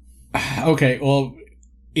 Yeah. Okay, well,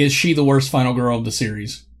 is she the worst final girl of the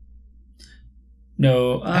series?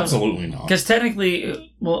 No, absolutely not. Because technically,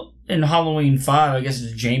 in Halloween 5, I guess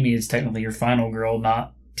Jamie is technically your final girl,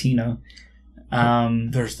 not Tina.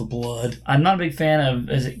 There's the blood. I'm not a big fan of.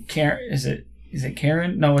 Is it Karen? Is it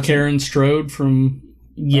Karen? No, it's Karen Strode from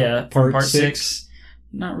part 6.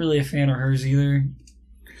 Not really a fan of hers either.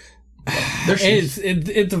 At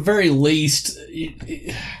the very least, she's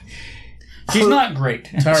not great.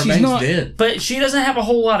 Tyra Banks did, but she doesn't have a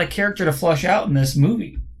whole lot of character to flush out in this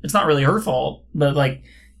movie. It's not really her fault, but like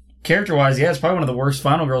character-wise, yeah, it's probably one of the worst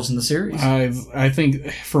final girls in the series. I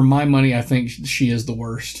think, for my money, I think she is the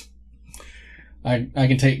worst. I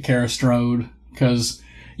can take Kara Strode because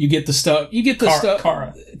you get the stuff. You get the stuff.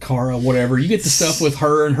 Kara, whatever. You get the stuff with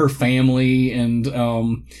her and her family and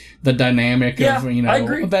the dynamic of I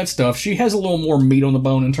agree. of that stuff. She has a little more meat on the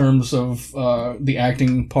bone in terms of the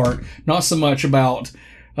acting part. Not so much about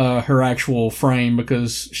her actual frame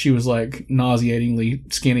because she was like nauseatingly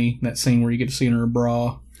skinny. That scene where you get to see her in her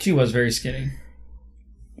bra. She was very skinny.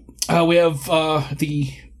 We have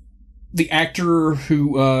the actor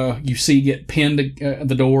who you see get pinned at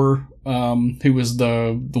the door, who was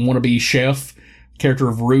the wannabe chef, character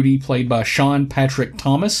of Rudy, played by Sean Patrick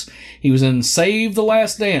Thomas. He was in Save the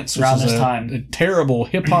Last Dance, which is a terrible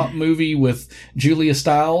hip-hop movie with Julia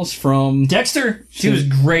Stiles from Dexter. She was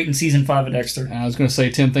great in season 5 of Dexter. I was going to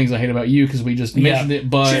say 10 Things I Hate About You because we just mentioned it,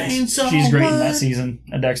 but she's great in that season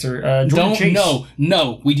of Dexter.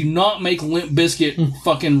 No, we do not make Limp Bizkit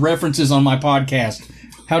fucking references on my podcast.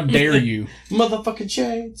 How dare you? Motherfucking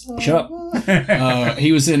shades. Shut up.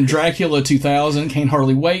 He was in Dracula 2000, Can't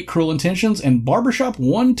Hardly Wait, Cruel Intentions, and Barbershop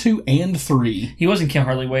 1, 2, and 3. He was in Can't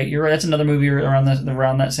Hardly Wait. You're right. That's another movie around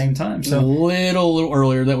that same time. So A little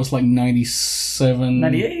earlier. That was like 97.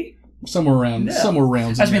 98? Somewhere around. Yeah. Somewhere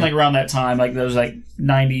around. I mean, like around that time, like those like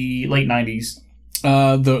late 90s.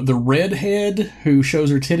 The redhead who shows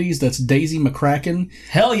her titties, that's Daisy McCracken.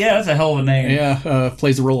 Hell yeah, that's a hell of a name. Yeah,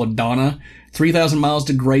 plays the role of Donna. 3,000 Miles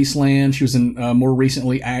to Graceland. She was in, more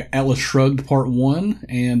recently, Atlas Shrugged Part 1.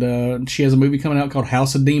 And she has a movie coming out called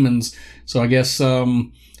House of Demons. So I guess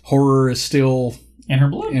horror is still In her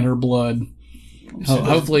blood. in her blood.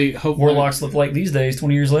 Hopefully. Warlocks look like these days,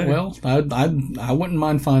 20 years later. Well, I wouldn't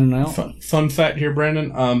mind finding out. Fun fact here,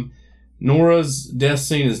 Brandon. Nora's death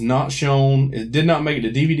scene is not shown. It did not make it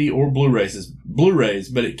to DVD or Blu-rays,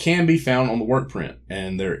 but it can be found on the work print,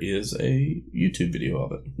 and there is a YouTube video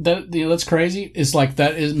of it. That's crazy. It's like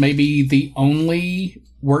that is maybe the only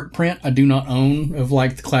work print I do not own of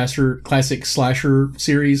like the classic slasher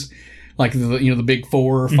series, like the big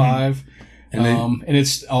 4 or 5. And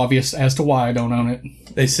it's obvious as to why I don't own it.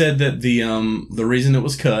 They said that the reason it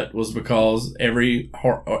was cut was because every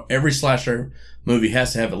slasher movie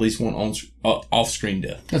has to have at least one off-screen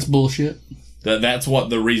death. That's bullshit. That's what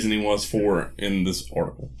the reasoning was for in this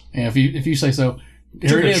article. Yeah, if you say so.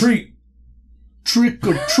 Here it is. Trick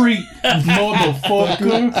or treat,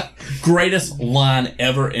 motherfucker. Greatest line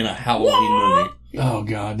ever in a Halloween movie. Oh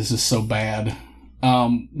god, this is so bad.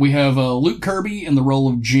 We have Luke Kirby in the role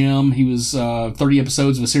of Jim. He was 30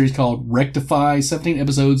 episodes of a series called Rectify, 17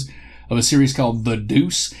 episodes of a series called The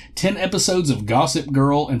Deuce, 10 episodes of Gossip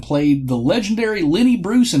Girl, and played the legendary Lenny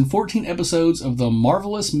Bruce in 14 episodes of The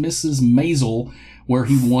Marvelous Mrs. Maisel, where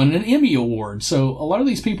he won an Emmy Award. So a lot of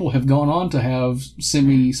these people have gone on to have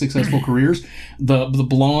semi-successful careers. The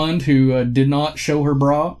blonde who did not show her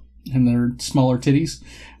bra and their smaller titties,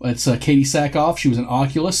 it's Katie Sackhoff. She was an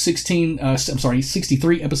Oculus. 63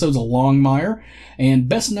 episodes of Longmire, and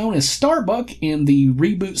best known as Starbuck in the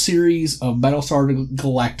reboot series of Battlestar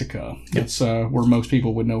Galactica. That's where most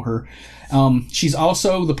people would know her. She's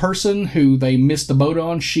also the person who they missed the boat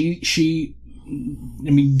on.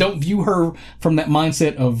 Don't view her from that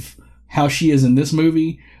mindset of how she is in this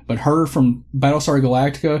movie, but her from Battlestar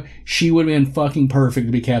Galactica, she would have been fucking perfect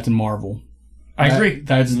to be Captain Marvel. I agree.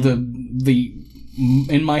 That's the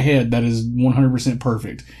in my head, that is 100%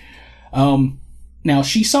 perfect. Now,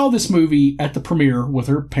 she saw this movie at the premiere with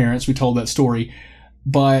her parents. We told that story.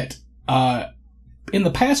 But in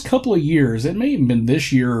the past couple of years, it may have been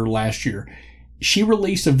this year or last year, she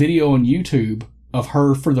released a video on YouTube of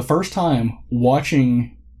her for the first time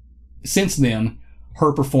watching, since then,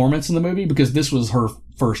 her performance in the movie, because this was her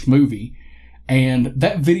first movie. And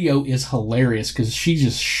that video is hilarious because she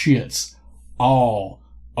just shits all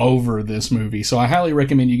over this movie. So I highly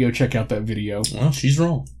recommend you go check out that video. Well, she's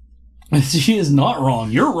wrong. She is not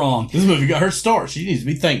wrong. You're wrong. This movie got her start. She needs to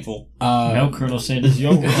be thankful. No, Colonel Sanders,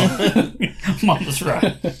 you're wrong. Mama's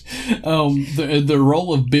right. The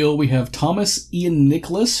role of Bill, we have Thomas Ian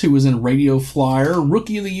Nicholas, who was in Radio Flyer,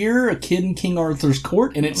 Rookie of the Year, A Kid in King Arthur's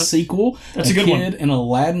Court, and its sequel, That's a good one. Kid in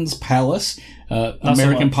Aladdin's Palace,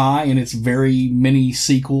 American Pie, and its very many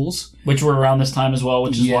sequels. Which were around this time as well,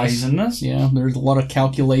 which is why he's in this. Yeah, there's a lot of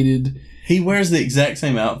calculated. He wears the exact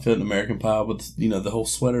same outfit in American Pie with, the whole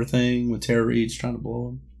sweater thing with Tara Reid's trying to blow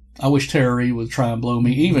him. I wish Tara Reid would try and blow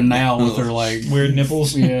me, even now with her, like... Weird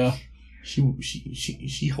nipples. Yeah. She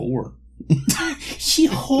whore. She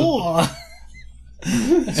whore.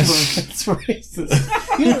 That's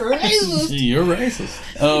racist. You're racist. You're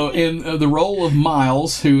racist. In the role of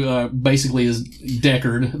Miles, who basically is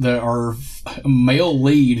Deckard, our male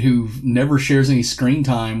lead who never shares any screen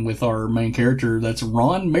time with our main character, that's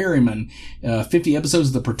Ron Merriman. 50 episodes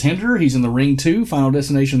of The Pretender. He's in The Ring 2, Final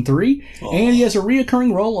Destination 3, and he has a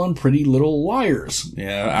reoccurring role on Pretty Little Liars.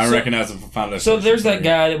 Yeah, I recognize him from Final So Destination. there's that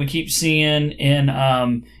guy that we keep seeing in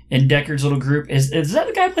Deckard's little group. Is that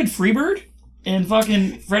the guy who played Freebird in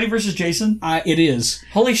fucking Freddy vs. Jason? It is.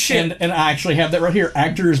 Holy shit. And I actually have that right here.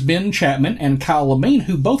 Actors Ben Chapman and Kyle Lamine,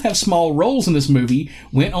 who both have small roles in this movie,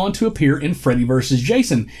 went on to appear in Freddy vs.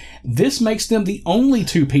 Jason. This makes them the only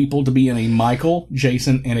two people to be in a Michael,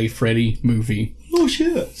 Jason, and a Freddy movie. Oh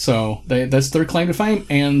shit! So that's their claim to fame,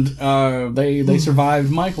 and they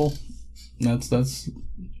survived Michael. That's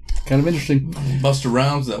kind of interesting. Buster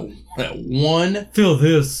Rhymes, that one Feel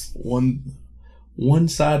this. one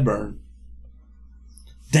sideburn.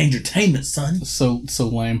 Dangertainment, son. So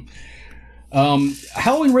lame.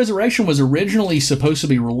 Halloween Resurrection was originally supposed to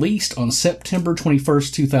be released on September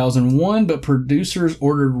 21st, 2001, but producers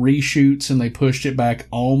ordered reshoots and they pushed it back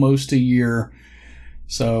almost a year.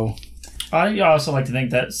 So I also like to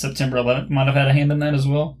think that September 11th might have had a hand in that as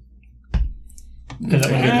well. Because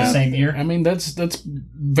that would be the same year. I mean, that's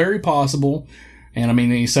very possible. And I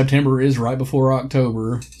mean, September is right before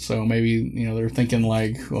October, so maybe, they're thinking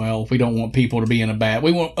like, well, we don't want people to be in a bad.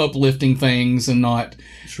 We want uplifting things and not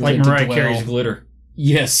Like to Mariah dwell. Carey's Glitter.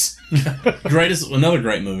 Yes. Another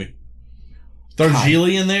great movie. Throw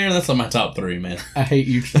Geely in there, that's on my top 3, man. I hate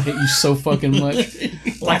you so fucking much.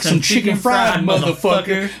 Like some chicken fried,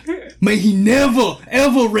 motherfucker. May he never,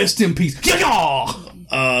 ever rest in peace.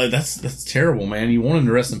 That's terrible, man. You want him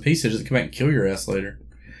to rest in peace, he'll just come back and kill your ass later.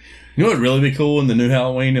 You know what would really be cool in the new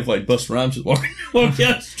Halloween if like Busta Rhymes just walking down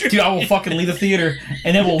the street? Dude, I will fucking leave the theater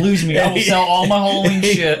and then we'll lose me. I will sell all my Halloween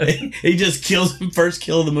shit. He just kills him first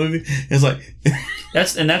kill of the movie. It's like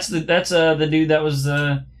That's the dude that was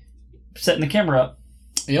setting the camera up.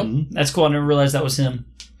 Yep. That's cool. I never realized that was him.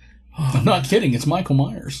 I'm not kidding. It's Michael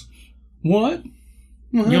Myers. What?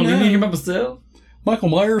 You don't need me to hear about myself? Michael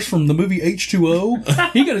Myers from the movie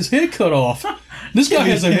H2O? He got his head cut off. This guy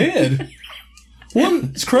has a head. What?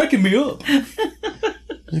 It's cracking me up.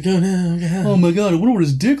 go now. Oh my god, I wonder what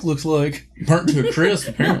his dick looks like. Burnt to a crisp,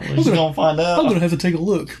 apparently. We're gonna find I'm out. gonna have to take a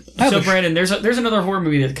look. So, Brandon, there's another horror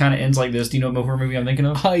movie that kind of ends like this. Do you know what horror movie I'm thinking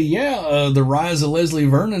of? The Rise of Leslie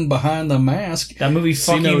Vernon Behind the Mask. That movie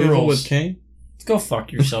See fucking No Evil rules. with Kane? Go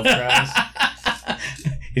fuck yourself, Travis.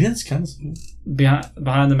 It is kind of.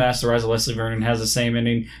 Behind the Mask, The Rise of Leslie Vernon has the same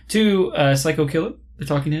ending to Psycho Killer. The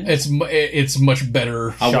Talking Head. It's much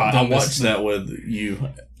better. I watched that with you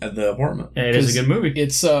at the apartment. It is a good movie.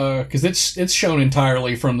 It's because it's shown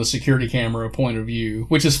entirely from the security camera point of view,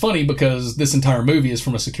 which is funny because this entire movie is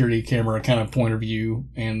from a security camera kind of point of view,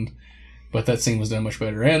 but that scene was done much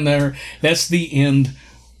better. And that's the end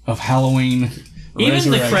of Halloween. Even the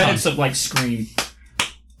Resurrection. credits of like Scream.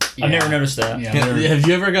 I've never noticed that. Yeah, Have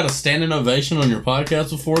you ever got a standing ovation on your podcast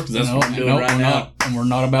before? Because that's what we're doing right now. not, and we're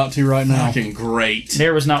not about to right now. Fucking great.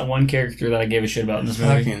 There was not one character that I gave a shit about in this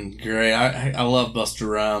movie. Fucking great. I love Busta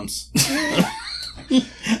Rhymes.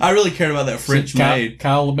 I really cared about that French maid.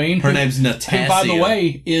 Kyle Labine. Her name's Natasha. Who, by the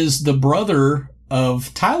way, is the brother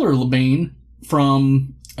of Tyler Labine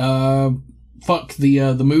from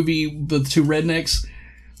the movie The Two Rednecks.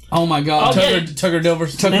 Oh my God! Oh, Tucker Dale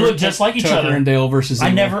versus They look just like each Tucker other. and Dale versus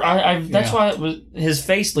Evil. That's why it was, his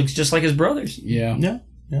face looks just like his brother's. Yeah. Yeah.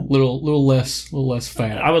 Little less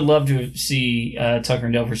fat. I would love to see Tucker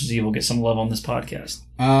and Dale versus Evil get some love on this podcast.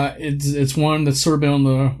 It's one that's sort of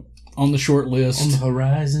been on the short list. On the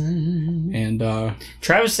horizon. And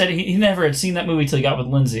Travis said he never had seen that movie till he got with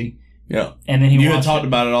Lindsay. Yeah. And then he You had watched talked it.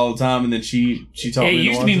 about it all the time, and then she told me. It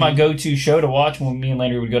used to be my go-to show to watch when me and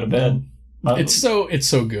Landry would go to bed. it's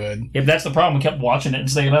so good. Yeah, but that's the problem. We kept watching it and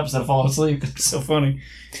staying up instead of falling asleep. It's so funny.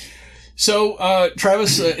 So,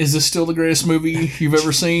 Travis, is this still the greatest movie you've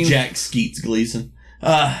ever seen? Jack Skeets Gleason.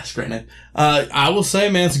 It's a great name. I will say,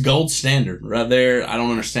 man, it's gold standard right there. I don't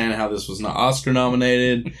understand how this was not Oscar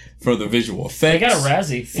nominated for the visual effects. They got a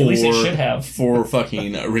Razzie. At least it should have. For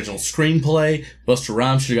fucking original screenplay. Busta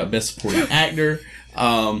Rhymes should have got Best Supporting Actor.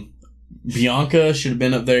 Bianca should have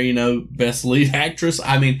been up there, Best Lead Actress.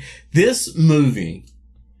 I mean, this movie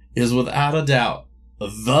is without a doubt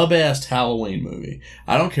the best Halloween movie.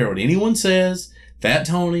 I don't care what anyone says. Fat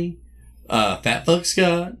Tony, Fat Fuck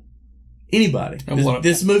Scott, anybody.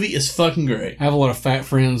 This movie is fucking great. I have a lot of fat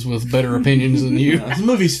friends with better opinions than you. This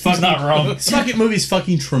movie's fucking not wrong. This fucking movie's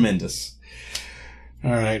fucking tremendous.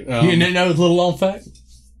 All right. You know a little known fact?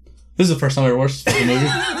 This is the first time I ever watched this fucking movie.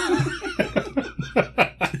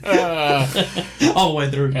 All the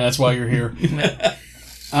way through. Yeah, that's why you're here.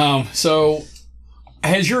 So,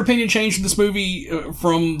 has your opinion changed in this movie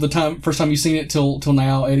from the first time you've seen it till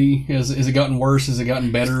now, Eddie? Has it gotten worse? Has it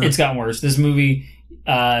gotten better? It's gotten worse. This movie,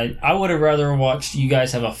 I would have rather watched you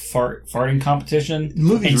guys have a farting competition and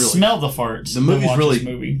movie's really- smell the farts. The movie's than watch really, this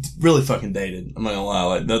movie. really fucking dated. I'm not gonna lie.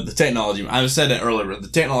 Like the technology, I said that earlier. The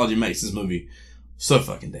technology makes this movie so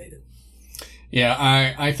fucking dated.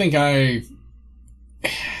 Yeah, I think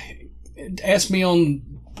ask me on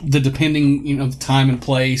the depending, the time and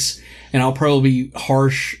place, and I'll probably be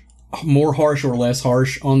more harsh or less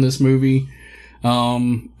harsh on this movie.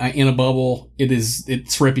 In a bubble,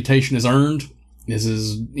 its reputation is earned. This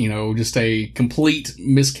is, just a complete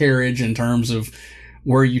miscarriage in terms of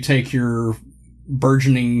where you take your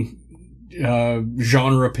burgeoning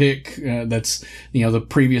genre pick. That's, the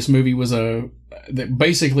previous movie was that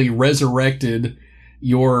basically resurrected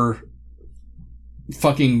your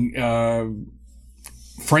fucking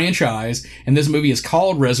franchise, and this movie is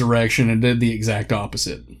called Resurrection and did the exact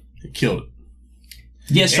opposite. It killed it.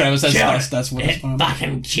 Yes, Travis, that's what it's from.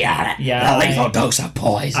 Fucking killed it. Yeah, A lethal dose of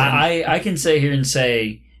poison. I can sit here and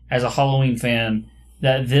say, as a Halloween fan,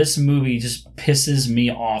 that this movie just pisses me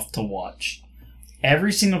off to watch.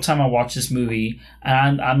 Every single time I watch this movie,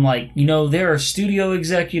 I'm like, there are studio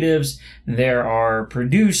executives, there are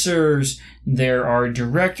producers, there are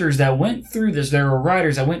directors that went through this, there are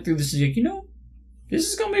writers that went through this, like, this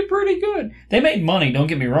is going to be pretty good. They made money, don't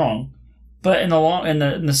get me wrong. But in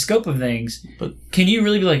the scope of things, can you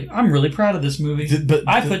really be like, I'm really proud of this movie?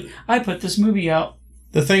 I put this movie out.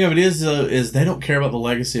 The thing of it is they don't care about the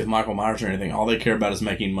legacy of Michael Myers or anything. All they care about is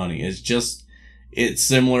making money. It's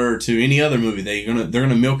similar to any other movie. They're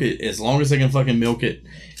gonna milk it as long as they can fucking milk it,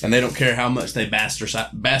 and they don't care how much they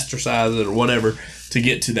bastardize it or whatever to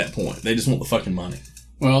get to that point. They just want the fucking money.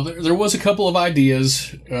 Well, there was a couple of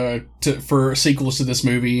ideas for sequels to this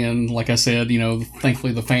movie, and like I said,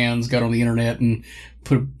 thankfully the fans got on the internet and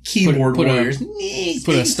put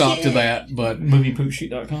a stop to that. But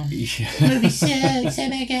Moviepoopshoot.com. Movie sucks. Oh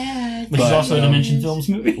my god. Which is also a Dimension Films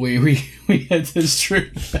movie. we had this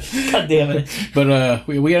true. God damn it. But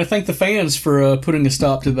we got to thank the fans for putting a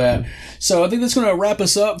stop to that. So I think that's going to wrap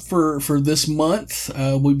us up for this month.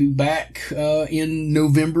 We'll be back in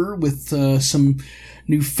November with some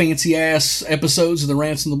new fancy ass episodes of the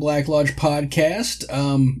Rants in the Black Lodge podcast.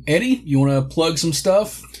 Eddie, you want to plug some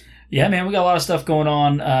stuff? Yeah, man, we got a lot of stuff going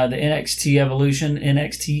on. The NXT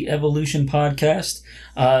Evolution podcast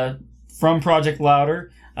from Project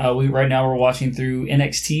Louder. Right now we're watching through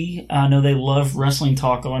NXT. I know they love wrestling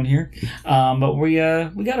talk on here, but we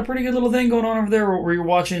got a pretty good little thing going on over there where you're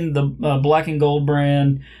watching the Black and Gold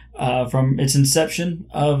brand from its inception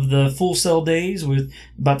of the Full Sail days. We're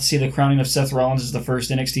about to see the crowning of Seth Rollins as the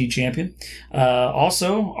first NXT champion.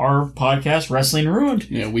 Also, our podcast, Wrestling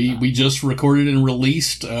Ruined. Yeah, we just recorded and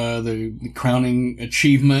released the crowning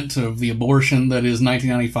achievement of the abortion that is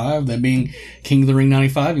 1995, that being King of the Ring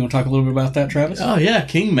 95. You want to talk a little bit about that, Travis? Oh, yeah.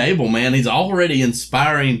 King Mabel, man. He's already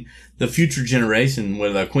inspiring the future generation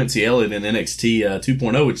with Quincy Elliott in NXT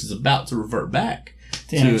 2.0, which is about to revert back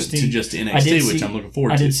to just NXT, which I'm looking forward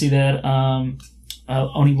to. I did see that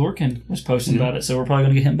Oni Lorcan was posting about it, so we're probably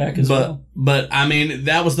going to get him back as well. But, I mean,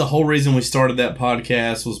 that was the whole reason we started that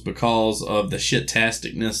podcast, was because of the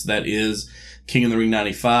shit-tasticness that is King of the Ring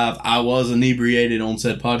 95. I was inebriated on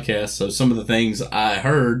said podcast, so some of the things I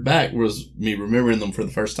heard back was me remembering them for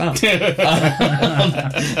the first time.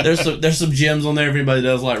 There's some gems on there. If anybody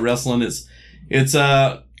does like wrestling, it's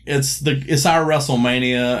our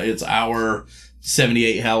WrestleMania. It's our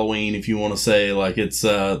 78 Halloween, if you want to say. Like, it's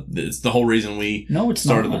the whole reason we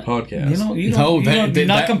started the podcast. Do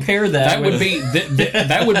not compare that. That would be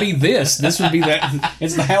that would be this. This would be that.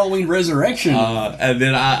 It's the Halloween Resurrection. And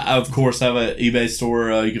then I of course have an eBay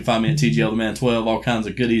store. You can find me at TGL the Man 12. All kinds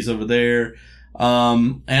of goodies over there.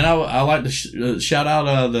 And I like to shout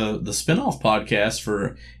out the spinoff podcast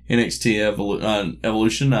for NXT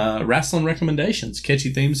Evolution, Wrestling Recommendations,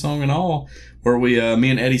 catchy theme song and all, where me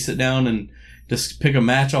and Eddie sit down and just pick a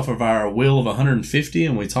match off of our wheel of 150,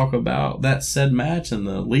 and we talk about that said match and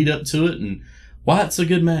the lead up to it and why it's a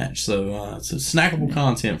good match. So it's a snackable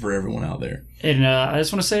content for everyone out there. And I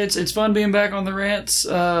just want to say it's fun being back on the Rants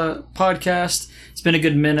podcast. It's been a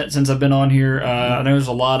good minute since I've been on here. I know there's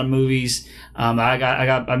a lot of movies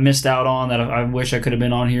I missed out on that I wish I could have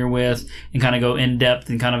been on here with, and kind of go in depth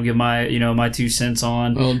and kind of give my my 2 cents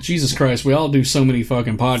on. Well, Jesus Christ, we all do so many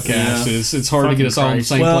fucking podcasts. Yeah. It's hard to get us all in the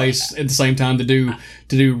same place at the same time to do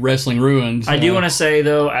Wrestling Ruined. I do want to say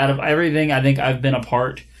though, out of everything I think I've been a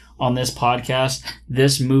part on this podcast,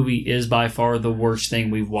 this movie is by far the worst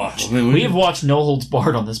thing we've watched. I mean, we have watched No Holds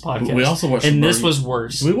Barred on this podcast. We also watched and this Suburban- was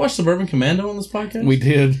worse. Did we watch Suburban Commando on this podcast? We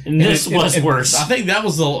did. And this was worse. I think that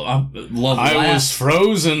was the I was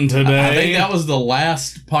frozen today. I think that was the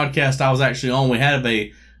last podcast I was actually on. We had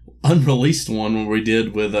a unreleased one where we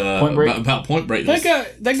did with Point Break? about Point Break. That got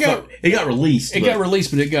It got released. it got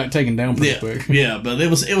released, but it got taken down pretty Yeah, quick. yeah, but it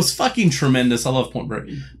was fucking tremendous. I love Point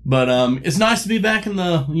Break, but it's nice to be back in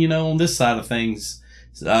the on this side of things,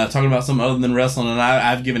 talking about something other than wrestling. And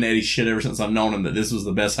I've given Eddie shit ever since I've known him that this was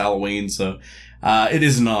the best Halloween. So it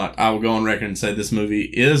is not. I will go on record and say this movie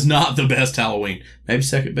is not the best Halloween. Maybe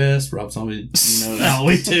second best. Rob Zombie,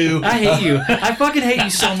 Halloween 2. I hate you. I fucking hate you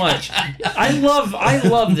so much. I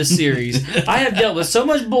love this series. I have dealt with so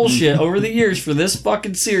much bullshit over the years for this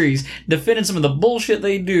fucking series, defending some of the bullshit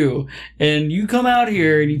they do. And you come out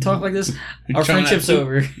here and you talk like this, our trying friendship's that poop-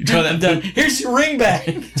 over. you trying that I'm done. poop- Here's your ring back.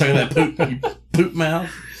 Talking that poop, you poop mouth.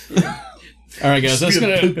 All right, guys, that's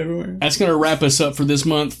Spewing poop gonna everywhere. wrap us up for this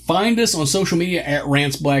month. Find us on social media at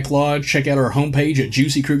Rants Black Lodge. Check out our homepage at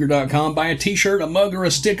JuicyKruger.com. Buy a t-shirt, a mug, or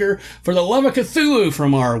a sticker for the love of Cthulhu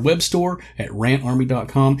from our web store at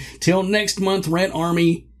rantarmy.com. Till next month, Rant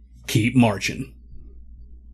Army, keep marching.